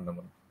ఫినిష్ చేసుకుందాం.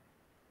 మనం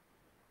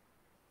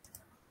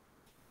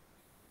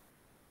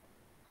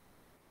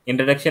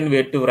introduction, way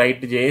to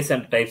right JS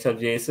and types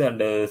of JS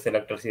and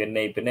selectors ఇవన్నీ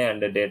అయిపోయినాయి.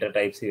 అండ్ డేటా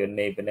టైప్స్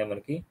ఇవన్నీ అయిపోయినాయి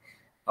మనకి.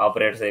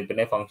 ఆపరేటర్స్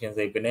అయిపోయినాయి, ఫంక్షన్స్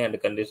అయిపోయినాయి అండ్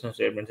కండిషనల్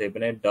స్టేట్మెంట్స్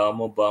అయిపోయినాయి.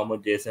 Dam బాము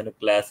Jason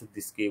class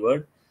this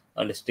keyword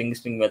and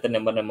string method,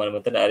 number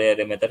method,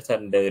 అరే methods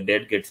and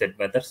date get set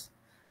methods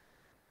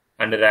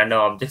and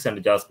random objects and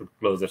JavaScript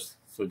closures.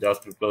 So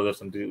JavaScript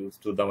closures అంటే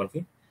చూద్దాం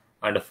మనకి.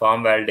 And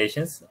form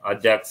validations,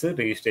 Ajax,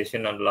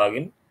 registration and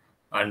login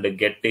and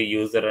get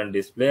user and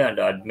display and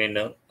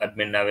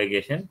admin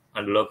navigation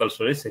and local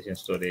storage, session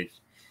storage.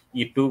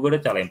 ఈ 2 కూడా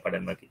చాలా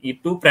important మనకి. ఈ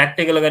 2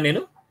 ప్రాక్టికల్గా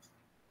నేను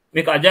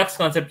మీకు అజాక్స్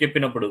కాన్సెప్ట్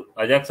చెప్పినప్పుడు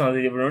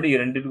ఈ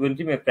రెండింటి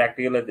గురించి మీరు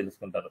ప్రాక్టికల్గా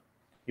తెలుసుకుంటారు.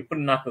 ఇప్పుడు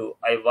నాకు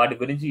వాటి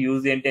గురించి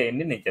యూజ్ ఏంటి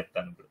అవన్నీ నేను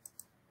చెప్తాను ఇప్పుడు.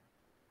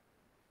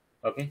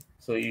 ఓకే,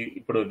 సో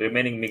ఇప్పుడు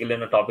రిమైనింగ్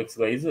మిగిలిన టాపిక్స్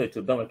వైజ్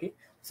చూద్దాం మనకి.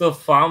 So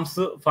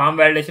form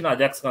validation,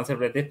 Ajax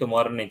concept అయితే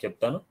టుమారో నేను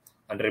చెప్తాను.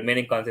 అండ్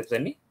రిమైనింగ్ కాన్సెప్ట్స్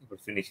అన్ని ఇప్పుడు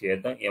ఫినిష్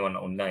చేద్దాం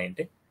ఏమన్నా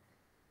ఉన్నాయంటే.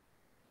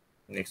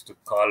 Next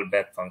call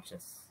back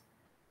functions,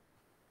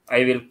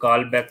 I will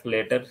call back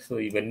later. So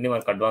ఇవన్నీ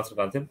మనకు advanced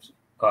concepts.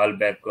 Call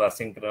back,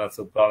 asynchronous,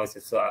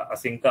 promises,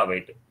 async,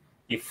 await.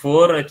 ఈ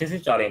 4 వచ్చేసి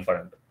చాలా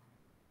ఇంపార్టెంట్.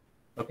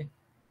 ఓకే,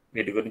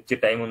 వీటి గురించి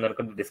టైం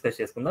ఉందనుకుంటే డిస్కస్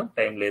చేసుకుందాం,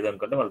 టైం లేదు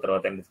అనుకుంటే వాళ్ళ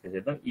తర్వాత డిస్కస్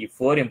చేద్దాం. ఈ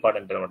 4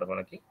 ఇంపార్టెంట్ అనమాట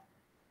మనకి.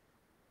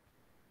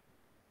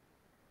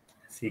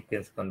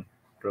 Sequence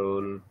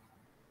control,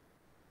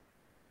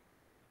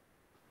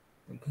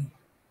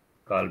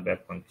 call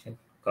back function,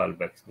 call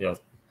backs.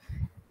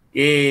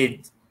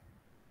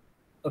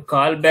 A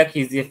callback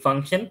is a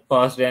function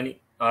passed an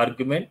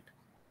argument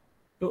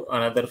to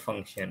another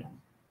function.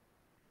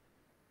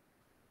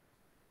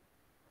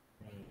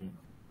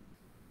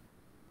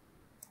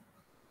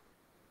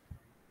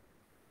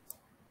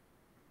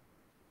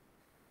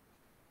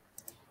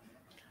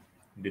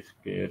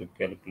 Display,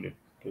 calculate,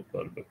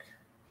 callback.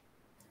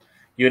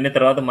 ఇవన్నీ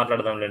తర్వాత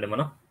మాట్లాడదాంలేండి,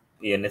 మనం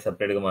ఇవన్నీ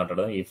సపరేట్గా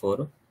మాట్లాడదాం.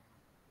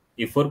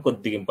 ఈ ఫోర్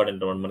కొద్దిగా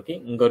ఇంపార్టెంట్ అనమాట మనకి.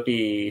 ఇంకోటి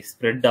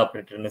స్ప్రెడ్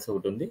ఆపరేటర్ అనేసి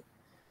ఒకటి ఉంది,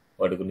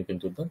 వాటి గురించి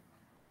కొంచెం చూద్దాం.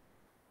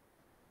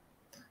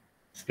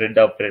 స్ప్రెడ్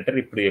ఆపరేటర్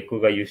ఇప్పుడు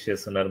ఎక్కువగా యూజ్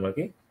చేస్తున్నారు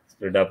మనకి.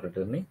 స్ప్రెడ్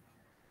ఆపరేటర్ని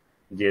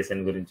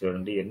జేఎస్ఎన్ గురించి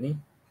చూడండి. ఇవన్నీ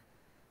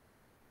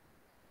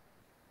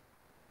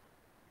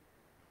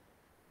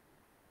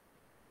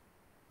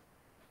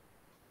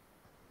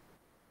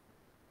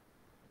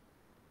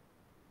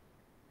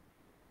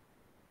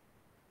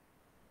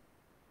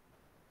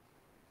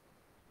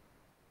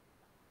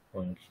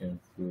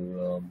functions,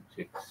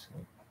 objects,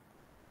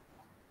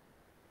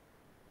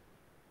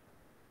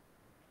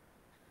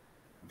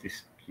 this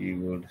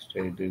keyword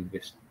style is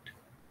best.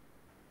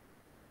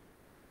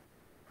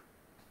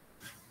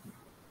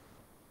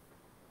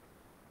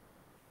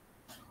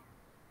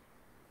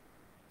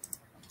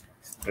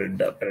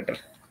 Spread operator.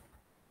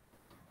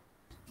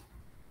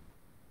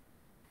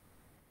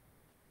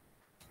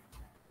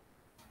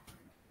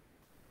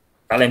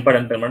 చాలా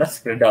ఇంపార్టెంట్ అనమాట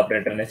స్ప్రెడ్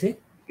ఆపరేటర్ అనేసి.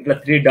 ఇట్లా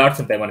 3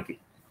 డాట్స్ ఉంటాయి మనకి.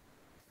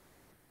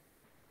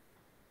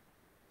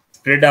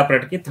 స్ప్రెడ్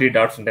ఆపరేటర్కి 3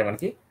 డాట్స్ ఉంటాయి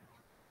మనకి.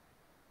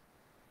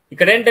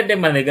 ఇక్కడ ఏంటంటే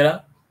మన దగ్గర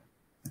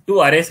 2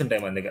 అరేస్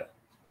ఉంటాయి మన దగ్గర.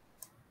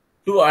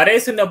 2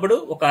 అరేస్ ఉన్నప్పుడు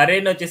ఒక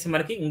అరేని వచ్చేసి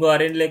మనకి ఇంకో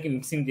అరేలోకి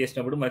మిక్సింగ్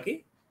చేసినప్పుడు మనకి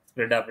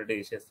స్ప్రెడ్ ఆపరేటర్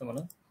యూజ్ చేస్తాం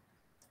మనం.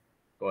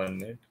 1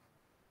 minute.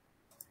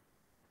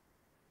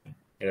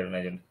 ఇక్కడ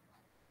ఉన్నాయి చూడండి.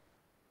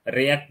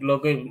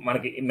 రియాక్ట్లోకి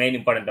మనకి మెయిన్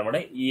ఇంపార్టెంట్ అనమాట.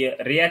 ఈ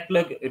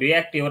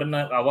రియాక్ట్ ఎవరన్నా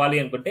అవ్వాలి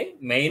అనుకుంటే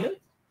మెయిన్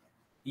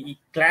ఈ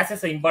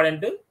classes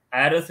important,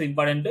 Aorus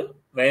important,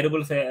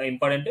 variables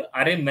important,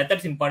 అరే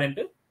మెథడ్స్ ఇంపార్టెంట్,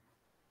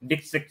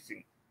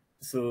 డిస్ట్రిక్టింగ్.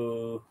 సో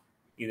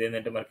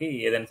ఇదేంటంటే మనకి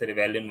ఏదైనా సరే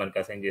వాల్యూని మనకి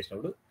అసైన్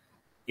చేసినప్పుడు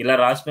ఇలా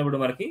రాసినప్పుడు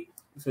మనకి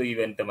సో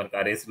ఇవంతా మనకి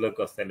అరేస్లోకి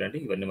వస్తాయండి.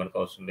 ఇవన్నీ మనకు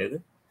అవసరం లేదు.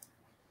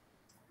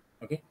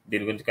 ఓకే,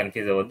 దీని గురించి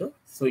కన్ఫ్యూజ్ అవ్వద్దు.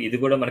 సో ఇది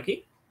కూడా మనకి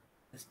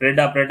స్ప్రెడ్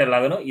ఆపరేటర్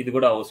లాగానో ఇది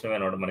కూడా అవసరమే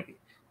అనమాట మనకి.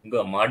 ఇంకా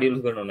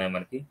మాడ్యూల్స్ కూడా ఉన్నాయి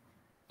మనకి.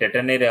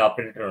 టెటర్నరీ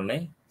ఆపరేటర్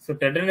ఉన్నాయి. సో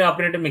టెటర్నరీ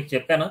ఆపరేటర్ మీకు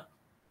చెప్పానా?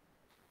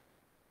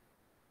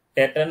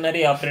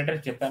 టెటర్నరీ ఆపరేటర్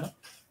చెప్పాను.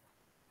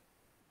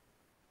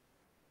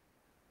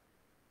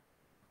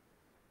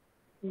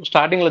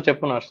 స్టార్టింగ్ లో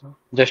చెప్పున్నారు సార్.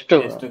 Just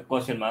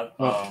question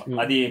mark.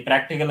 అది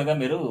ప్రాక్టికల్ గా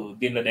మీరు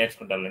దీనిలో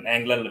నేర్చుకుంటారు,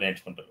 యాంగులర్ లో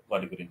నేర్చుకుంటారు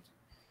వాటి గురించి.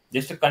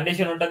 జస్ట్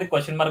కండిషన్ ఉంటుంది,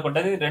 క్వశ్చన్ మార్క్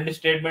ఉంటుంది, 2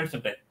 స్టేట్మెంట్స్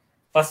ఉంటాయి.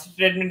 ఫస్ట్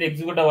స్టేట్మెంట్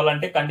ఎగ్జిక్యూట్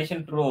అవ్వాలంటే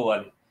కండిషన్ ట్రూ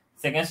అవ్వాలి.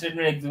 సెకండ్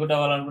స్టేట్మెంట్ ఎగ్జిక్యూట్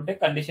అవ్వాలనుకుంటే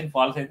కండిషన్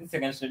ఫాల్స్ అయితే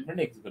సెకండ్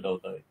స్టేట్మెంట్ ఎగ్జిక్యూట్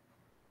అవుతుంది.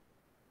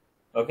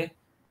 ఓకే,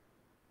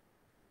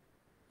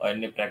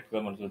 అవన్నీ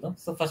ప్రాక్టికల్ మనం చూద్దాం.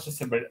 సో ఫస్ట్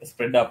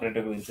స్ప్రెడ్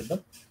ఆపరేటర్ గురించి చూద్దాం.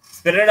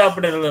 స్ప్రెడ్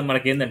ఆపరేటర్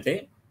మనకి ఏంటంటే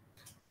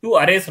 2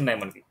 అరేస్ ఉన్నాయి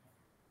మనకి.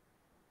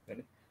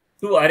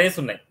 2 అరేస్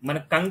ఉన్నాయి.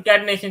 మనకి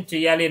కంకాటినేషన్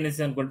చేయాలి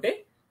అనేసి అనుకుంటే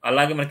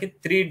అలాగే మనకి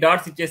 3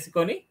 డాట్స్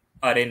ఇచ్చేసుకొని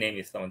అరే నేమ్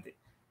ఇస్తాం అంతే.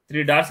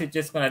 3 డాట్స్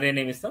ఇచ్చేసుకొని అరే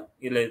నేమ్ ఇస్తాం.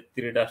 ఇలా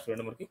 3 డాట్స్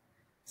చూడండి మనకి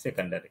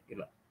సెకండ్ అరే.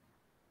 ఇలా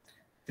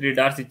 3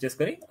 డాట్స్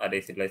ఇచ్చేసుకొని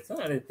అరేస్ ఇలా ఇస్తాం.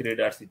 అదే 3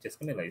 డాట్స్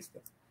ఇచ్చేసుకొని ఇలా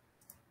ఇస్తాం.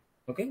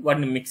 ఓకే,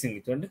 వాటిని మిక్సింగ్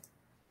చూడండి.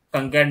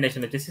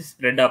 కంకాటినేషన్ వచ్చేసి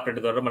స్ప్రెడ్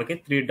ఆపరేటర్ ద్వారా మనకి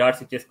 3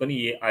 డాట్స్ ఇచ్చేసుకొని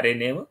ఈ అరే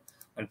నేమ్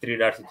అండ్ 3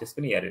 డాట్స్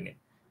ఇచ్చేసుకొని ఈ అరే నేమ్.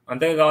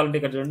 అంతగా కావాలంటే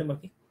ఇక్కడ చూడండి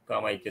మనకి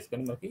కామా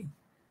ఇచ్చేసుకొని మనకి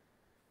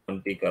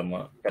 20,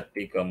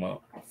 30,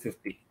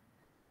 50.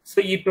 సో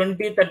ఈ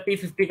 20, 30,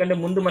 50 కంటే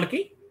ముందు మనకి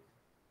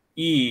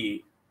ఈ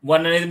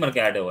 1 అనేది మనకి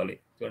యాడ్ అవ్వాలి.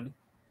 చూడండి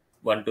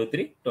 1, 2,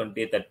 3,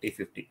 20, 30,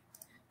 50.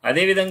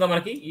 అదేవిధంగా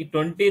మనకి ఈ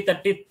 20,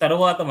 30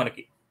 తర్వాత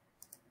మనకి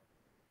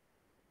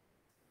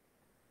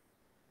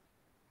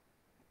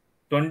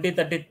 20,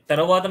 30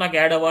 తర్వాత నాకు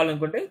యాడ్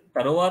అవ్వాలనుకుంటే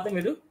తర్వాత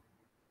మీరు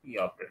ఈ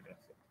ఆపరేటర్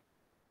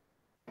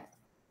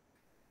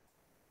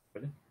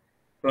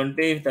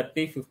 20,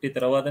 30, 50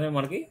 తర్వాతనే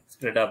మనకి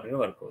స్ప్రెడ్ ఆపరేటర్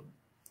వర్క్ అవుతుంది.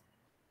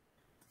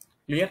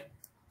 Clear?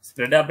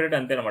 Spread operator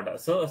అంతేనమాట.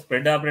 So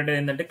spread operator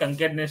ఏంటంటే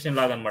కంకాటినేషన్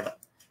లాగా అనమాట.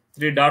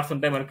 3 డాట్స్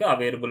ఉంటాయి మనకి, ఆ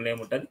వేరియబుల్ నేమ్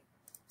ఉంటుంది.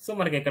 సో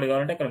మనకి ఎక్కడ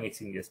కావాలంటే అక్కడ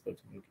మిక్సింగ్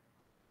చేసుకోవచ్చు మనకి.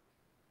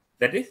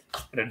 That is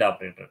spread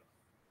operator.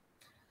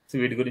 So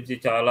వీటి గురించి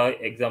చాలా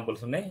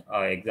ఎగ్జాంపుల్స్ ఉన్నాయి.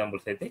 ఆ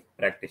ఎగ్జాంపుల్స్ అయితే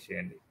ప్రాక్టీస్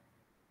చేయండి.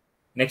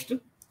 నెక్స్ట్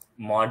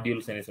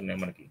మాడ్యూల్స్ అనేసి ఉన్నాయి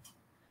మనకి.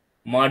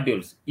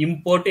 మాడ్యూల్స్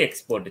ఇంపోర్ట్,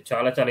 ఎక్స్పోర్ట్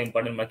చాలా చాలా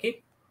ఇంపార్టెంట్ మనకి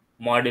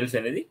మాడ్యూల్స్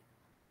అనేది.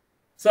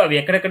 సో అవి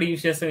ఎక్కడెక్కడ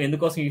యూజ్ చేస్తాం,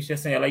 ఎందుకోసం యూజ్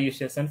చేస్తాం, ఎలా యూజ్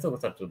చేస్తాం అని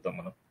ఒకసారి చూద్దాం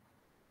మనం.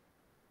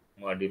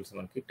 మాడ్యూల్స్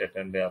మనకి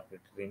టెటర్నరీ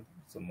ఆపరేటర్.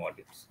 సో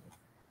మాడ్యూల్స్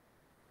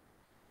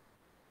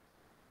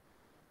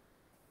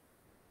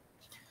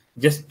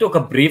జస్ట్ ఒక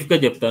బ్రీఫ్గా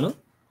చెప్తాను.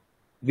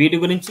 వీటి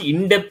గురించి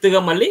ఇన్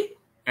డెప్త్గా మళ్ళీ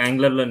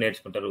యాంగులర్లో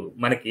నేర్చుకుంటారు.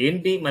 మనకి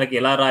ఏంటి, మనకి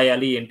ఎలా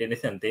రాయాలి ఏంటి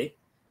అనేసి అంతే.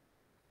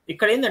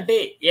 ఇక్కడ ఏంటంటే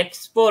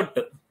export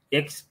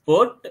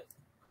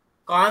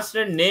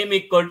constant name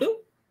equal to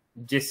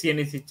Jessie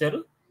అనేసి ఇచ్చారు.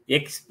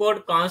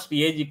 Export const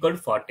age equal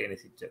to 40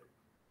 అనేసి ఇచ్చారు.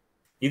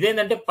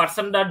 ఇదేంటంటే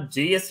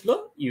person.js లో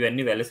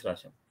ఇవన్నీ వాల్యూస్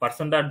రాశాం.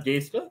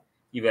 person.js లో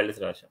ఈ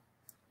వాల్యూస్ రాశాం.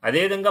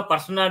 అదేవిధంగా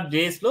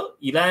person.js లో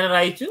ఇలా అయినా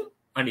రాయొచ్చు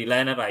అండ్ ఇలా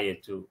అయినా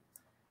రాయొచ్చు.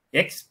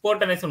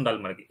 ఎక్స్పోర్ట్ అనేసి ఉండాలి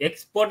మనకి.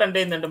 ఎక్స్పోర్ట్ అంటే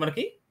ఏంటంటే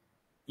మనకి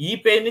ఈ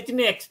పేజ్ నుంచి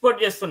నేను ఎక్స్పోర్ట్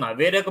చేస్తున్నా,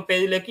 వేరే ఒక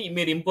పేజీలోకి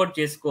మీరు ఇంపోర్ట్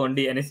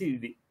చేసుకోండి అనేసి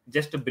ఇది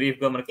జస్ట్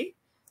బ్రీఫ్గా మనకి.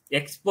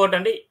 ఎక్స్పోర్ట్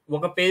అంటే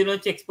ఒక పేజ్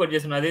నుంచి ఎక్స్పోర్ట్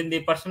చేస్తున్నారు. అదేంటి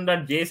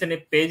person.js అనే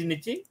పేజ్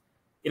నుంచి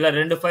ఇలా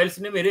 2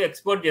 ఫైల్స్ని మీరు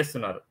ఎక్స్పోర్ట్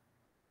చేస్తున్నారు.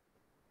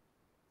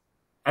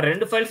 ఆ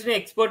 2 ఫైల్స్ని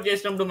ఎక్స్పోర్ట్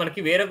చేసినప్పుడు మనకి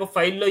వేరొక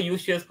ఫైల్లో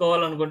యూజ్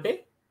చేసుకోవాలనుకుంటే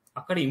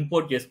అక్కడ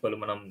ఇంపోర్ట్ చేసుకోవాలి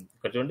మనం.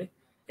 ఇక్కడ చూడండి,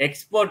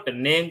 ఎక్స్పోర్ట్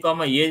నేమ్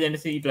కామా ఏజ్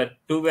అనేసి ఇట్లా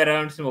 2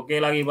 వేరియబుల్స్ని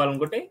ఒకేలాగా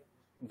ఇవ్వాలనుకుంటే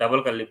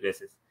డబుల్ కర్లీ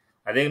బ్రేసెస్.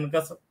 అదే కనుక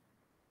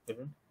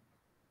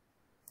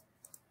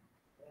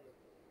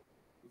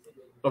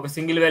ఒక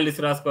సింగిల్ వాల్యూస్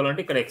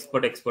రాసుకోవాలంటే ఇక్కడ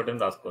ఎక్స్పోర్ట్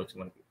అని రాసుకోవచ్చు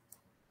మనకి.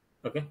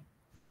 ఓకే,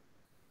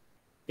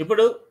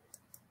 ఇప్పుడు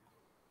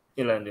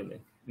ఇలా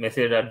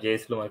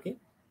మెసేజ్.js లో మనకి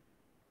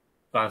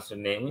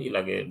కాన్స్టెంట్ నేమ్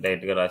ఇలాగే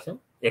డైరెక్ట్గా రాసాం.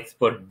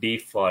 ఎక్స్పోర్ట్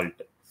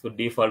డిఫాల్ట్, సో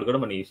డిఫాల్ట్ కూడా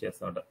మనం యూజ్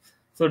చేస్తూ ఉంటాం.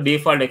 So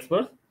default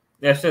export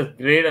just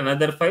grade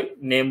another file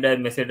named as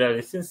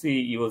మెసేజ్.js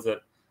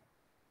user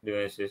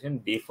demonstration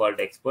default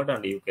export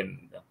and you can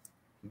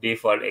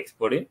default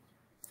export in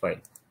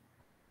file.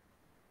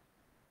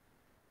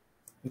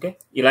 Okay,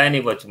 ఇలా అయినా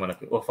ఇవ్వచ్చు.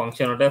 మనకి ఒక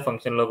ఫంక్షన్ ఉంటుంది,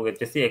 ఫంక్షన్ లోకి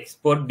వచ్చేసి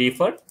ఎక్స్పోర్ట్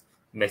డిఫాల్ట్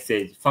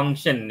మెసేజ్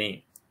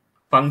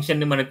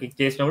ఫంక్షన్ని మనకి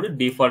చేసినప్పుడు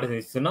డిఫాల్ట్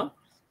ఇస్తున్నాం.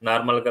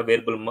 నార్మల్గా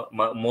వేరియబుల్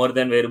మోర్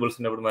దాన్ వేరియబుల్స్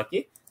ఉన్నప్పుడు మనకి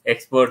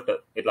ఎక్స్పోర్ట్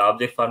ఇట్లా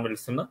ఆబ్జెక్ట్ ఫార్మాట్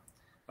ఇస్తున్నాం.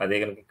 అదే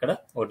కనుక ఇక్కడ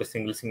ఒకటి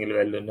సింగిల్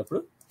వాల్యూ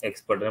ఉన్నప్పుడు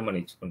ఎక్స్పోర్ట్ అని మనం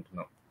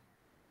ఇచ్చుకుంటున్నాం.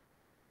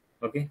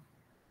 ఓకే,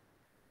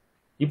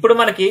 ఇప్పుడు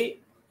మనకి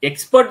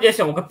ఎక్స్పోర్ట్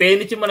చేసాం ఒక పేజ్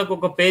నుంచి, మనకు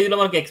ఒక పేజ్లో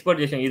మనకి ఎక్స్పోర్ట్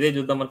చేసాం. ఇదే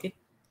చూద్దాం, మనకి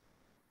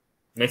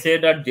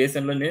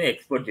మెసేజ్.json నేను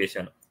ఎక్స్పోర్ట్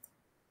చేశాను.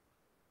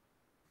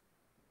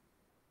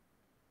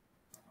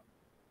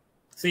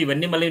 సో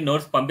ఇవన్నీ మళ్ళీ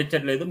నోట్స్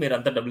పంపించట్లేదు, మీరు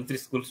అంతా W3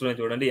 స్కూల్స్లో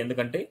చూడండి.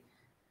 ఎందుకంటే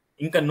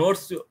ఇంకా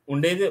నోట్స్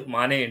ఉండేది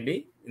మానేయండి,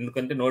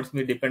 ఎందుకంటే నోట్స్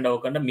మీరు డిపెండ్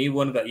అవ్వకుండా మీ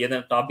ఓన్గా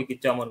ఏదైనా టాపిక్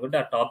ఇచ్చామనుకుంటే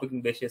ఆ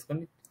టాపిక్ని బేస్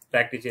చేసుకొని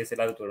ప్రాక్టీస్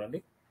చేసేలాగా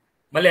చూడండి.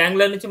 మళ్ళీ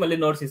యాంగులర్ నుంచి మళ్ళీ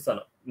నోట్స్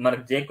ఇస్తాను.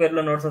 మనకి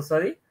jQueryలో నోట్స్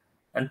వస్తుంది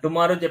అండ్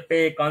టుమారో చెప్పే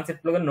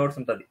కాన్సెప్ట్ లో నోట్స్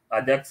ఉంటుంది.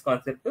 Ajax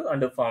concept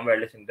and form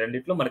validation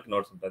రెండిట్లో మనకి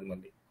నోట్స్ ఉంటుంది.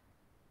 మళ్ళీ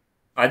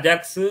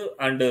అజాక్స్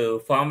అండ్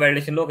ఫామ్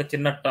వాలిడేషన్ లో ఒక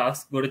చిన్న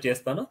టాస్క్ కూడా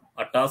చేస్తాను.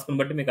 ఆ టాస్క్ ని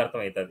బట్టి మీకు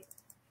అర్థమవుతుంది.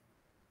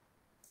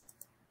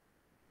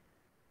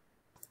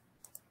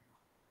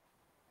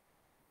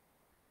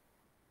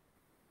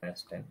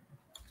 నెక్స్ట్ టైం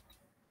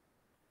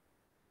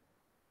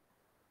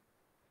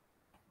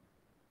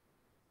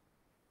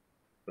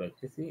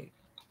వచ్చేసి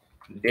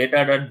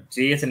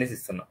data.js అనేసి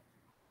ఇస్తున్నాం.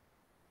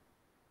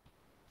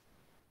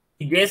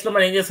 ఈ జేఎస్ లో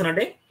మనం ఏం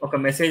చేస్తున్నామంటే ఒక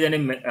మెసేజ్ అని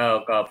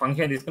ఒక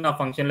ఫంక్షన్ తీసుకుని ఆ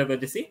ఫంక్షన్ లోకి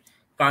వచ్చేసి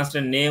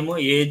constant name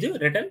age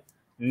return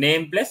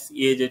name plus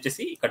age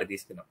వచ్చేసి ఇక్కడ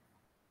తీసుకున్నాం.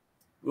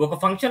 ఒక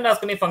ఫంక్షన్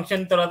రాసుకుని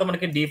ఫంక్షన్ తర్వాత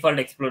మనకి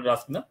డిఫాల్ట్ ఎక్స్ప్లోర్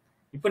రాసుకున్నాం.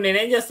 ఇప్పుడు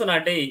నేనేం చేస్తున్నా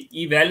అంటే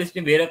ఈ వాల్యూస్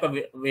ని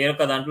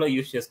వేరొక దాంట్లో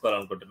యూజ్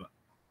చేసుకోవాలనుకుంటున్నా.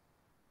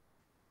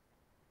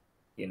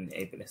 ఎన్ని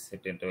అయిపోయినాయి,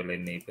 సెట్ ఇంటర్వెల్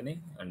ఎన్ని అయిపోయినాయి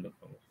అండ్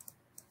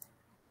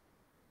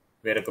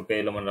వేరొక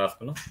పేజ్లో మనం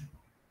రాసుకున్నాం.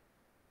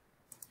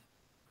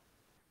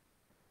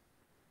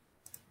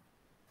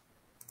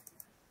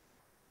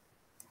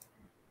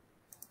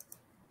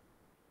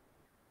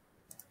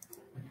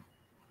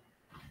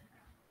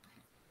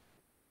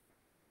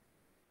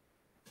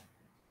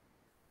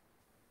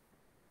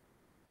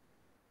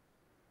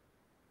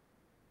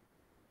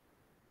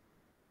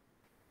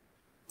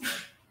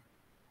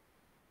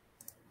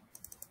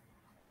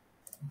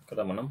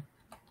 ఇక్కడ మనం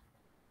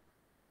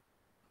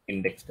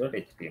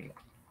index.html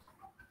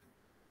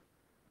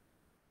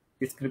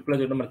ఈ స్క్రిప్ట్ లో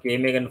చూడండి, మనకి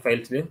ఏమే కానీ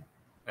ఫైల్స్ లేవు,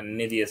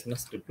 అన్ని చేస్తున్న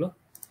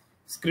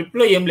స్క్రిప్ట్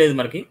లో ఏం లేదు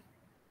మనకి.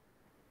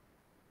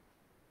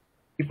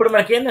 ఇప్పుడు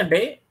మనకి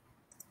ఏంటంటే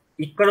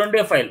ఇక్కడ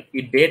ఉండే ఫైల్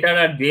ఈ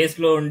data.js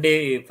లో ఉండే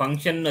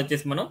ఫంక్షన్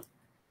వచ్చేసి మనం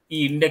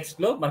ఈ ఇండెక్స్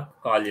లో మనకు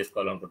కాల్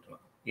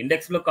చేసుకోవాలనుకుంటున్నాం.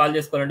 ఇండెక్స్ లో కాల్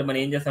చేసుకోవాలంటే మనం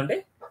ఏం చేస్తామంటే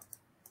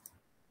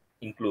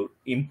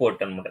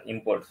ఇంపోర్ట్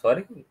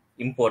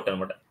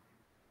అనమాట.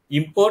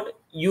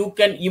 You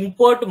can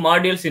import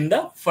modules in the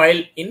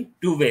file in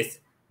 2 ways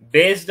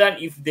based on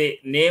if they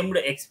named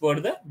export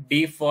the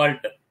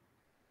default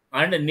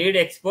and need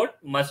export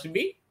must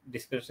be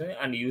discussion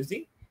and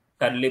using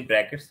curly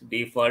brackets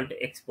default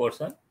exports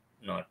or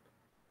not.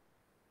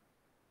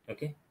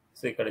 Okay,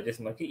 so ఇక్కడ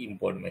వచ్చేసి మనకి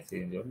import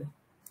message చూడండి.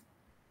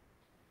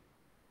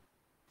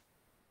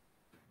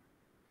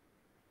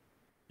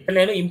 ఇక్కడ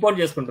నేను import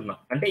చేసుకుంటున్నా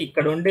అంటే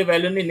ఇక్కడ ఉండే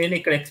వాల్యూని నేను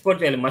ఇక్కడ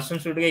ఎక్స్పోర్ట్ చేయాలి. మస్ట్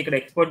అండ్ షుడ్ గా ఇక్కడ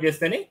ఎక్స్పోర్ట్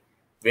చేస్తేనే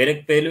వేరే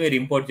పేర్లు మీరు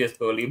ఇంపోర్ట్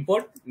చేసుకోవాలి.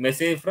 ఇంపోర్ట్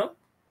మెసేజ్ ఫ్రమ్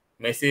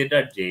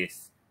మెసేజ్.js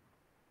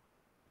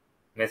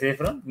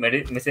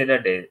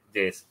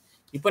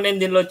ఇప్పుడు నేను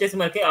దీనిలో వచ్చేసి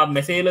మనకి ఆ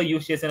మెసేజ్ లో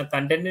యూజ్ చేసిన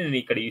కంటెంట్ ని నేను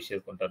ఇక్కడ యూజ్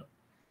చేసుకుంటాను.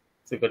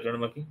 సో ఇక్కడ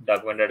చూడండి మనకి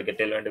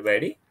డాక్యుమెంట్.getElement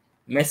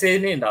మెసేజ్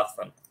ని నేను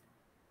రాస్తాను.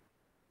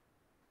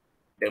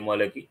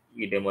 డెమోలోకి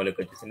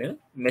వచ్చేసి నేను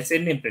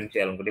మెసేజ్ని ప్రింట్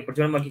చేయాలనుకుంటే ఇప్పుడు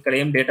చూడండి మనకి ఇక్కడ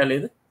ఏం డేటా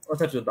లేదు.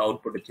 ఒకసారి చూద్దాం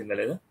అవుట్పుట్ వచ్చిందా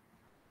లేదా.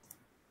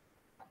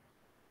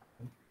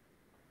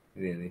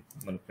 ఇది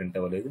మనకు ప్రింట్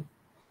అవ్వలేదు.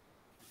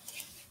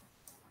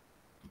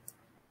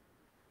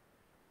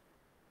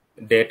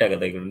 డేటా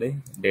కదా ఇక్కడ ఉంది,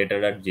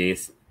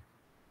 data.js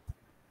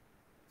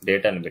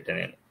డేటా అని పెట్టాను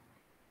నేను.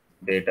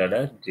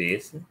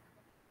 data.js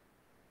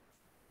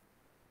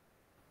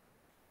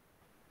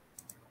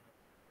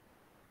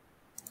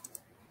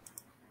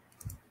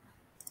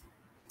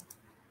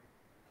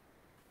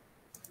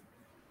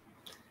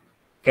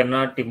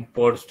cannot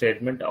import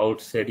statement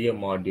outside a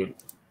module.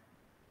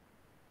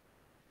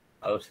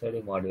 Outside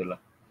a module.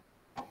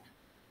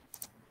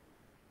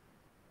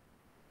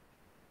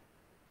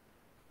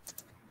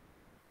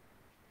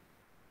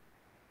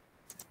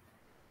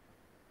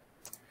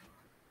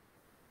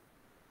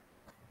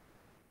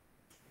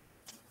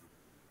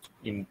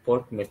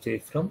 Import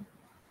message from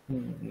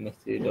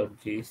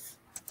message.js.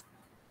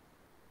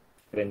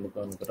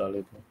 ఎందుకు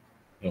రాలేదు.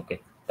 ఓకే,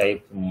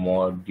 టైప్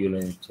మాడ్యూల్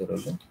అని ఇచ్చారు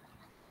వాళ్ళు.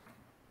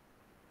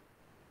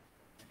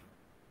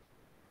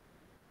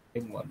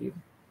 Module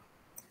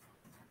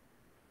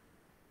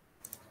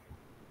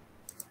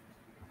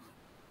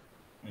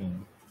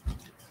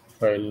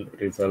file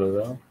resolve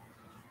the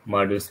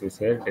modules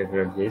beside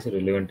data.js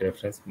relevant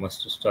reference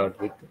must start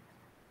with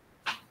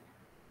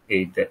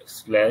either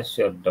slash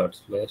or dot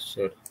slash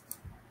or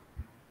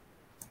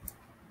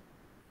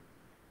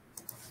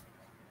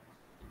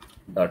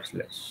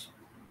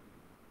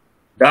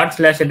dot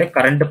slash అంటే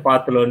current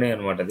path లోనే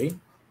అనమాట. అది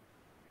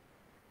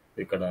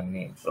ఇక్కడ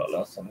అన్ని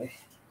ప్రాబ్లమ్స్ ఉన్నాయి.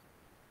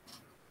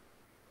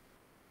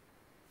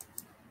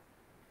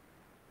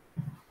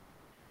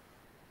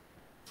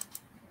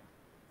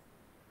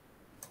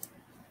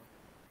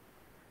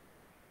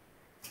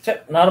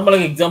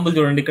 నార్మల్గా ఎగ్జాంపుల్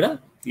చూడండి. ఇక్కడ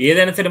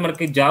ఏదైనా సరే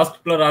మనకి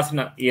జావాస్క్రిప్ట్ లో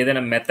రాసిన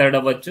ఏదైనా మెథడ్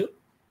అవ్వచ్చు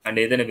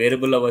అండ్ ఏదైనా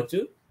వేరియబుల్ అవ్వచ్చు,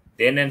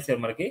 దేనైనా సరే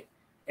మనకి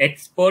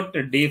ఎక్స్పోర్ట్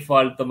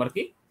డిఫాల్ట్ తో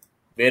మనకి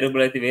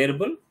వేరియబుల్ అయితే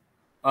వేరియబుల్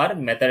ఆర్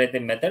మెథడ్ అయితే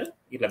మెథడ్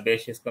ఇట్లా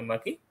బేస్ చేసుకొని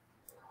మనకి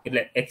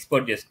ఇట్లా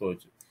ఎక్స్పోర్ట్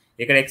చేసుకోవచ్చు.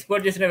 ఇక్కడ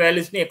ఎక్స్పోర్ట్ చేసిన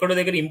వాల్యూస్ ని ఎక్కడో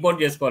దగ్గర ఇంపోర్ట్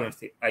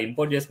చేసుకోవాలంటే ఆ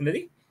ఇంపోర్ట్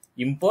చేసుకునేది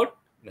ఇంపోర్ట్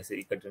మెసేజ్.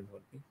 ఇక్కడ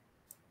చూడండి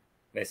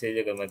మెసేజ్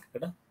మనకి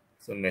ఇక్కడ.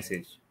 సో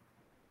మెసేజ్,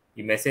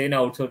 ఈ మెసేజ్ని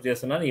అవుట్సోర్స్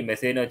చేస్తున్నాను. ఈ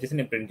మెసేజ్ని వచ్చేసి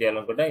నేను ప్రింట్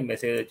చేయాలనుకుంటా. ఈ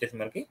మెసేజ్ వచ్చేసి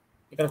మనకి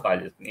ఇక్కడ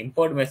కాల్ చేస్తుంది.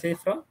 Import message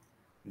from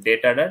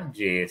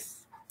data.js.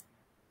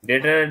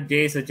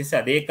 data.js వచ్చేసి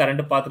అదే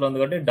కరెంట్ పాత్రలో ఉంది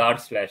కాబట్టి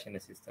డాట్ స్లాష్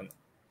అనేసి ఇస్తాను.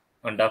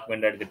 మన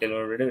డాక్యుమెంట్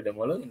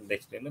డెమోలో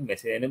నెక్స్ట్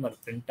మెసేజ్ అనేది మనకు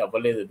ప్రింట్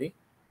అవ్వలేదు.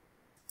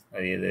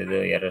 అది ఏదేదో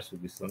ఎర్రర్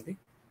చూపిస్తుంది.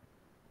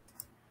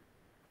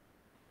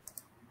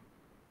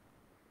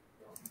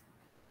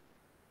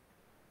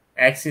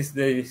 Access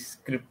the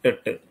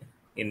script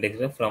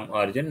index from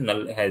origin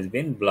null has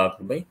been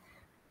blocked by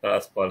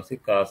cross policy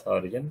cross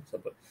origin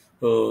support.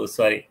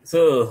 Sorry. So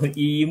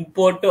ఈ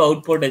ఇంపోర్ట్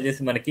అవుట్పుట్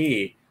వచ్చేసి మనకి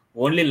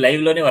ఓన్లీ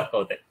లైవ్ లోనే వర్క్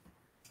అవుతాయి.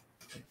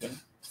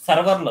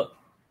 సర్వర్లో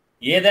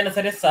ఏదైనా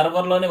సరే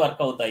సర్వర్లోనే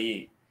వర్క్ అవుతాయి.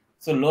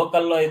 సో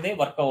లోకల్లో అయితే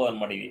వర్క్ అవ్వవు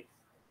అనమాట ఇవి.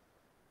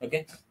 ఓకే,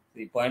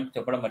 ఈ పాయింట్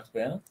చెప్పడం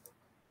మర్చిపోయాను.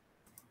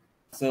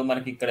 సో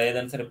మనకి ఇక్కడ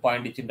ఏదైనా సరే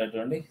పాయింట్ ఇచ్చింటారు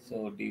చూడండి. So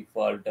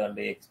default and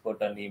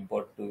export and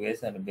import 2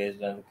 ways and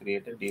based on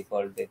created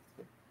default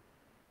export.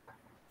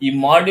 ఈ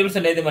మాడ్యూల్స్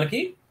అనేది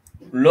మనకి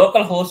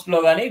లోకల్ హోస్ట్ లో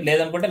కానీ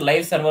లేదనుకుంటే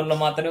లైవ్ సర్వర్ లో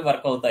మాత్రమే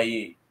వర్క్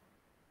అవుతాయి.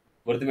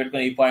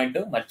 గుర్తుపెట్టుకుని ఈ పాయింట్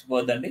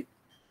మర్చిపోవద్దండి.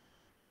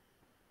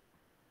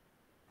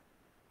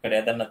 ఇక్కడ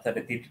ఏదన్నా సరే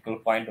థియరిటికల్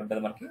పాయింట్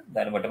ఉంటుంది మనకి,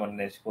 దాన్ని బట్టి మనం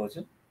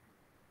నేర్చుకోవచ్చు.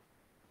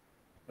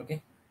 ఓకే,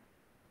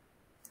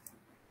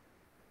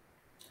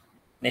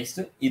 నెక్స్ట్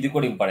ఇది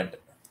కూడా important,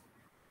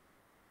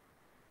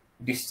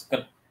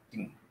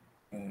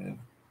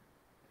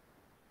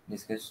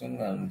 discussion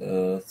and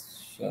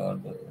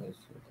short.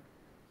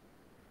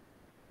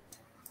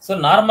 So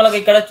నార్మల్గా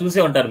ఇక్కడ చూసే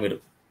ఉంటారు మీరు.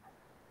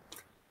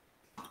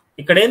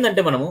 ఇక్కడ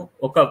ఏంటంటే మనము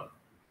ఒక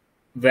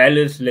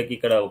వాల్యూస్ లెక్క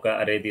ఇక్కడ ఒక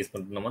అరే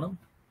తీసుకుంటున్నాం మనం.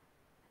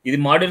 ఇది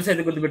మాడ్యూల్స్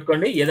అయితే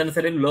గుర్తుపెట్టుకోండి. ఏదైనా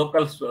సరే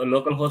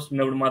లోకల్ హోస్ట్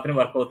ఉన్నప్పుడు మాత్రమే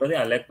వర్క్ అవుతుంది,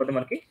 లేకపోతే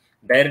మనకి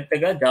డైరెక్ట్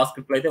గా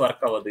జావాస్క్రిప్ట్ లో అయితే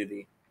వర్క్ అవ్వదు. ఇది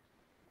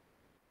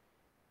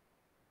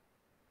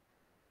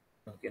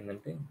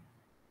ఏంటంటే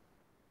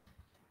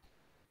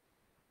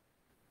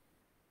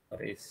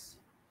అరేస్.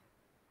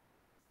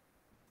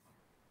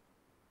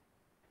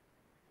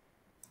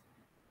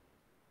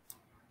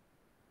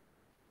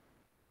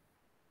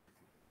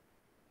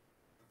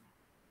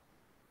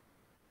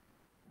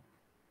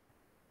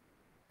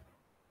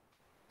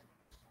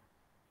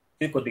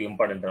 ఇది కొద్దిగా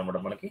ఇంపార్టెంట్ అనమాట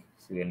మనకి.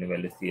 ఇవన్నీ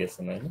వాల్యూస్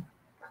చేస్తున్నాయని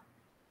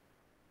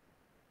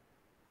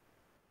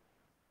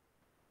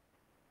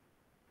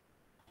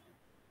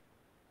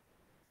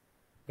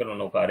ఇక్కడ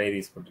మనం ఒక అరే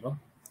తీసుకుంటున్నాం.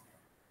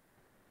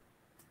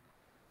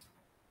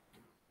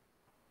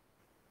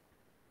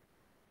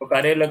 ఒక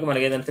అరేలోకి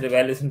మనకి ఏదైనా సరే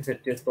వాల్యూస్ ని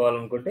సెట్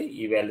చేసుకోవాలనుకుంటే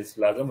ఈ వాల్యూస్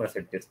లాగా మనం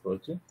సెట్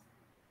చేసుకోవచ్చు.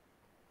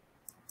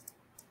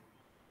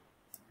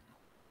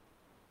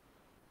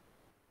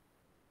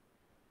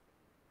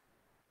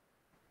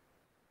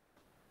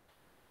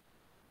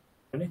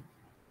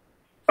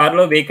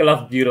 కార్లో వెహికల్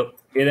ఆఫ్ జీరో,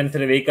 ఏదైనా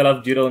సరే వెహికల్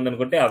ఆఫ్ జీరో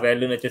ఉందనుకుంటే ఆ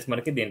వాల్యూని వచ్చేసి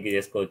మనకి దీనికి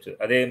చేసుకోవచ్చు.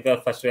 అదే ఇంకా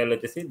ఫస్ట్ వాల్యూ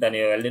వచ్చేసి దాని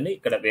వాల్యూని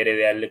ఇక్కడ వేరే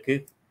వాల్యూకి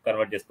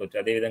కన్వర్ట్ చేసుకోవచ్చు.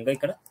 అదే విధంగా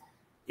ఇక్కడ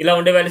ఇలా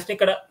ఉండే వాల్యూస్ని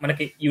ఇక్కడ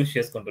మనకి యూజ్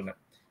చేసుకుంటున్నాం.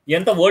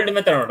 ఎంత ఓల్డ్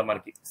మెథడ్ అనమాట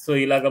మనకి. సో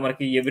ఇలాగా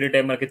మనకి ఎవ్రీ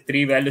టైం మనకి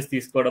 3 వాల్యూస్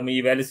తీసుకోవడం, ఈ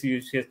వాల్యూస్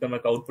యూజ్ చేసుకొని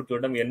మనకి అవుట్పుట్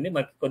చూడడం, ఇవన్నీ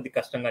మనకి కొద్ది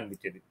కష్టంగా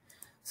అనిపించేది.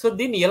 సో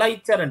దీన్ని ఎలా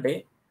ఇచ్చారంటే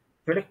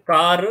చూడండి,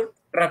 car,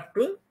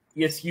 truck,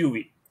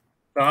 SUV.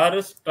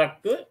 Car,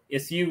 truck,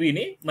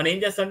 ఎస్యూవిని మనం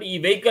ఏం చేస్తామంటే ఈ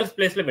వెహికల్స్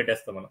ప్లేస్ లో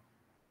పెట్టేస్తాం. మనం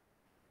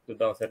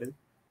చూద్దాం సార్. ఇది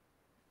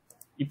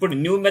ఇప్పుడు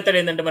న్యూ మెథడ్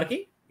ఏంటంటే మనకి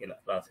ఇలా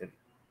రాసేది.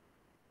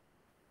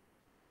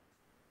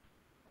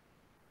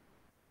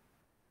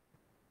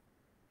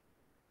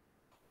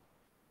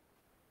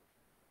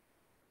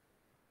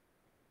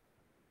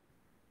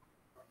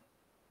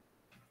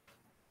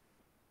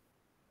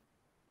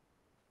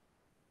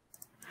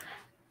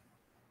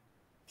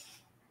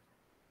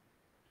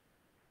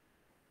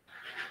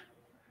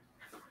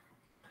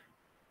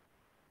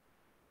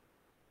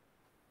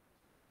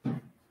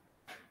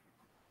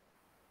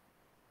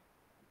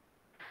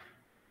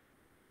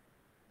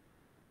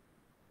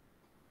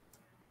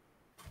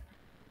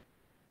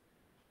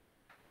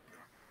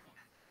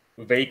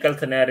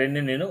 వెహికల్స్ అనే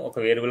అరేని నేను ఒక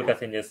వేరియబుల్కి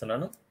అసైన్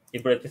చేస్తున్నాను.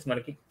 ఇప్పుడు వచ్చేసి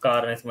మనకి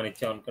కార్ అనేసి మనం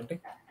ఇచ్చాం అనుకుంటే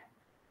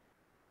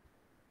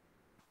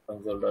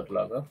కన్సోల్ డాట్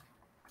లాగా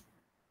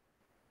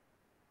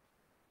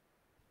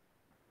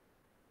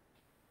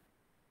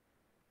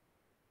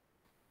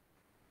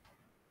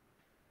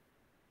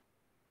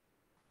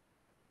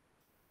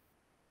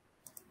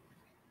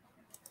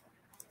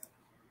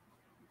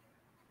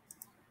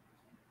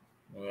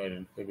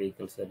identify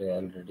vehicles are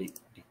already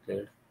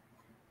declared.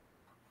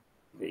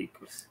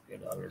 Vehicles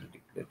are already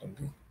declared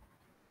అండి.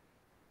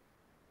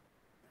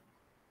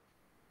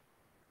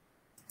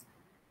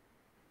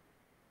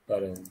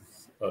 Car is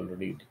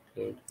already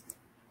declared.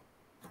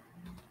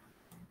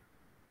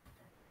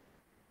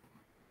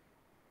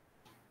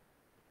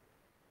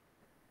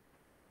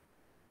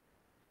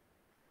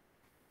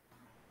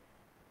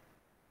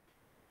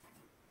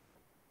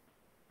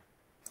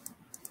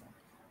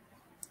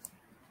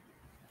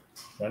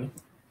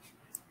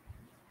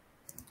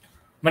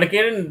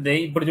 మనకేంటి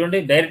ఇప్పుడు చూడండి,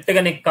 డైరెక్ట్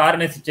గా నీకు కార్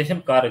అనే సిచ్యుయేషన్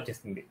కార్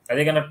వచ్చేస్తుంది.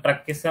 అదే కన్నా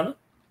ట్రక్ ఇస్తాను,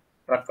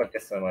 ట్రక్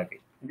వచ్చేస్తాను మనకి.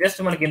 జస్ట్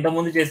మనకి ఇంత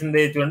ముందు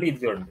చేసింది చూడండి, ఇది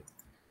చూడండి.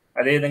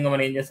 అదే విధంగా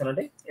మనం ఏం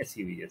చేస్తానంటే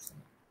ఎస్యూవి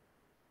చేస్తాను.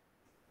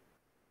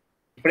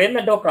 ఇప్పుడు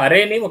ఏంటంటే ఒక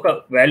అరేని ఒక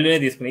వాల్యూనే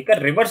తీసుకుని ఇక్కడ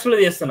రివర్స్ లో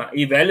చేస్తున్నా.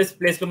 ఈ వాల్యూస్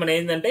ప్లేస్ లో మనం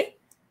ఏంటంటే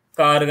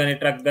కార్ కానీ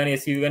ట్రక్ కానీ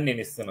ఎస్యూవి కానీ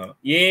నేను ఇస్తున్నాను.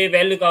 ఏ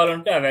వాల్యూ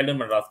కావాలంటే ఆ వాల్యూని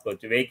మనం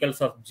రాసుకోవచ్చు.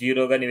 వెహికల్స్ ఆఫ్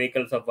 0 కానీ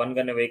వెహికల్స్ ఆఫ్ 1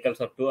 కానీ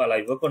వెహికల్స్ ఆఫ్ 2 అలా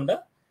ఇవ్వకుండా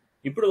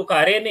ఇప్పుడు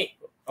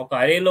ఒక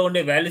అరేలో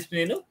ఉండే వాల్యూస్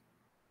నేను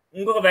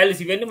ఇంకొక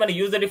వాల్యూస్, ఇవన్నీ మన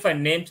యూజర్ డిఫైన్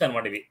నేమ్స్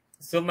అనమాట ఇవి.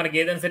 సో మనకి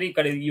ఏదైనా సరే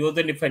ఇక్కడ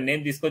యూజర్ డిఫైన్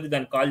నేమ్ తీసుకొచ్చి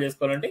దాన్ని కాల్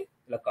చేసుకోవాలంటే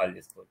ఇలా కాల్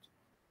చేసుకోవచ్చు.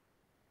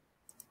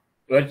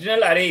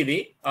 ఒరిజినల్ అరే ఇది.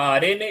 ఆ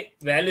అరేని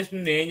వాల్యూస్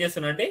నేను ఏం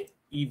చేస్తానంటే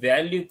ఈ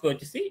వాల్యూకి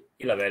వచ్చేసి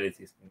ఇలా వాల్యూస్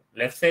తీసుకుంటాం.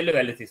 లెఫ్ట్ సైడ్ లో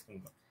వాల్యూ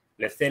తీసుకుంటాం.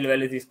 లెఫ్ట్ సైడ్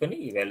వాల్యూ తీసుకొని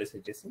ఈ వాల్యూస్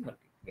వచ్చేసి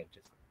మనకి గెట్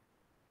చేస్తాం.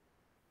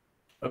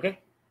 ఓకే,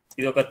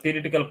 ఇది ఒక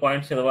థియరిటికల్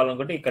పాయింట్స్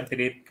చదవాలనుకుంటే ఇక్కడ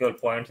థియరిటికల్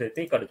పాయింట్స్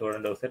అయితే ఇక్కడ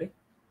చూడండి ఒకసారి.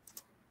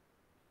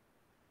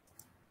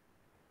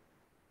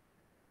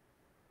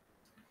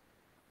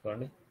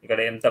 చూడండి ఇక్కడ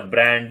ఎంత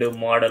brand,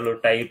 model,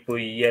 type,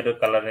 year,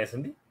 colour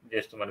వేసింది.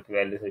 జస్ట్ మనకి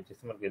వాల్యూస్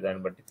వచ్చేసి మనకి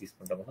దాన్ని బట్టి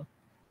తీసుకుంటాం మనం.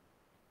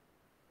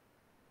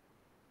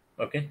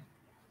 ఓకే,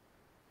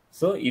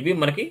 సో ఇవి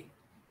మనకి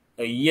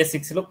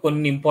ES6 లో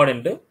కొన్ని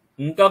ఇంపార్టెంట్,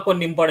 ఇంకా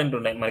కొన్ని ఇంపార్టెంట్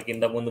ఉన్నాయి. మనకి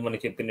ఇంత ముందు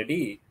మనకి చెప్పినవి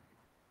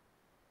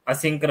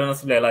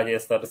అసింక్రనస్ లో ఎలా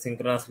చేస్తారు,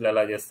 సింక్రనస్ లో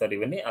ఎలా చేస్తారు,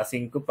 ఇవన్నీ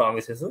అసింక్,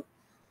 ప్రామిసెస్,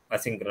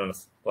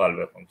 అసింక్రనస్,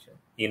 కాల్వే ఫంక్షన్.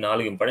 ఈ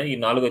 4 ఇంపార్టెంట్. ఈ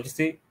 4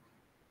 వచ్చేసి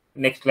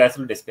నెక్స్ట్ క్లాస్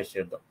లో డిస్కస్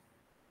చేద్దాం.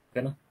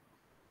 ఓకేనా,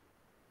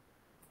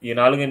 ఈ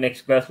 4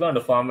 నెక్స్ట్ క్లాస్ లో,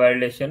 and form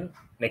validation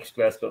next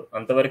class లో.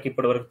 అంతవరకు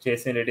ఇప్పటి వరకు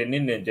చేసినవి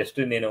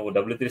నేను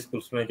W3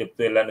 స్కూల్స్ లో చెప్తూ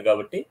వెళ్ళాను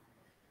కాబట్టి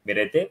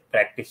మీరైతే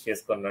ప్రాక్టీస్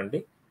చేసుకోండి.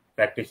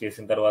 ప్రాక్టీస్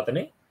చేసిన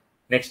తర్వాతనే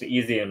నెక్స్ట్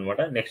ఈజీ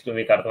అనమాట. నెక్స్ట్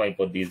మీకు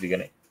అర్థమైపోద్ది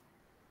ఈజీగానే.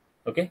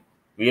 ఓకే,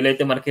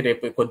 వీలైతే మనకి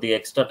రేపు కొద్దిగా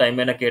ఎక్స్ట్రా టైం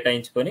అయినా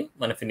కేటాయించుకొని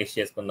మనం ఫినిష్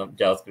చేసుకుందాం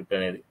జావాస్క్రిప్ట్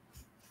అనేది.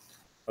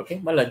 ఓకే,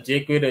 మళ్ళీ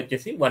jQuery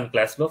వచ్చేసి 1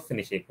 క్లాస్ లో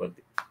ఫినిష్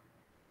అయిపోద్ది.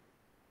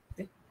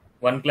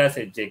 1 క్లాస్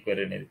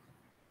jQuery అనేది.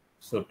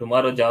 సో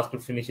టుమారో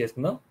జావాస్క్రిప్ట్ ఫినిష్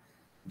చేసుకుందాం.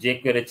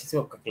 jQuery వచ్చేసి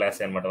ఒక క్లాస్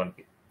అనమాట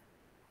మనకి.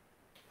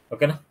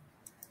 ఓకేనా,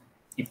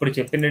 ఇప్పుడు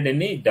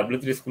చెప్పినవన్నీ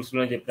W3 స్కూల్స్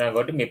లో చెప్పినా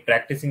కాబట్టి మీ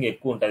ప్రాక్టీసింగ్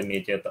ఎక్కువ ఉంటుంది మీ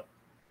చేత.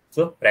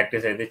 సో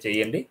ప్రాక్టీస్ అయితే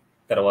చేయండి.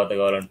 తర్వాత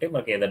కావాలంటే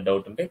మనకి ఏదైనా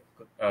డౌట్ ఉంటే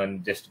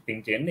జస్ట్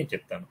పింక్ చేయండి, నేను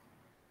చెప్తాను.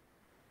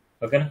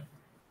 ఓకేనా,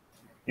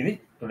 ఇది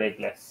టుడే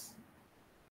క్లాస్.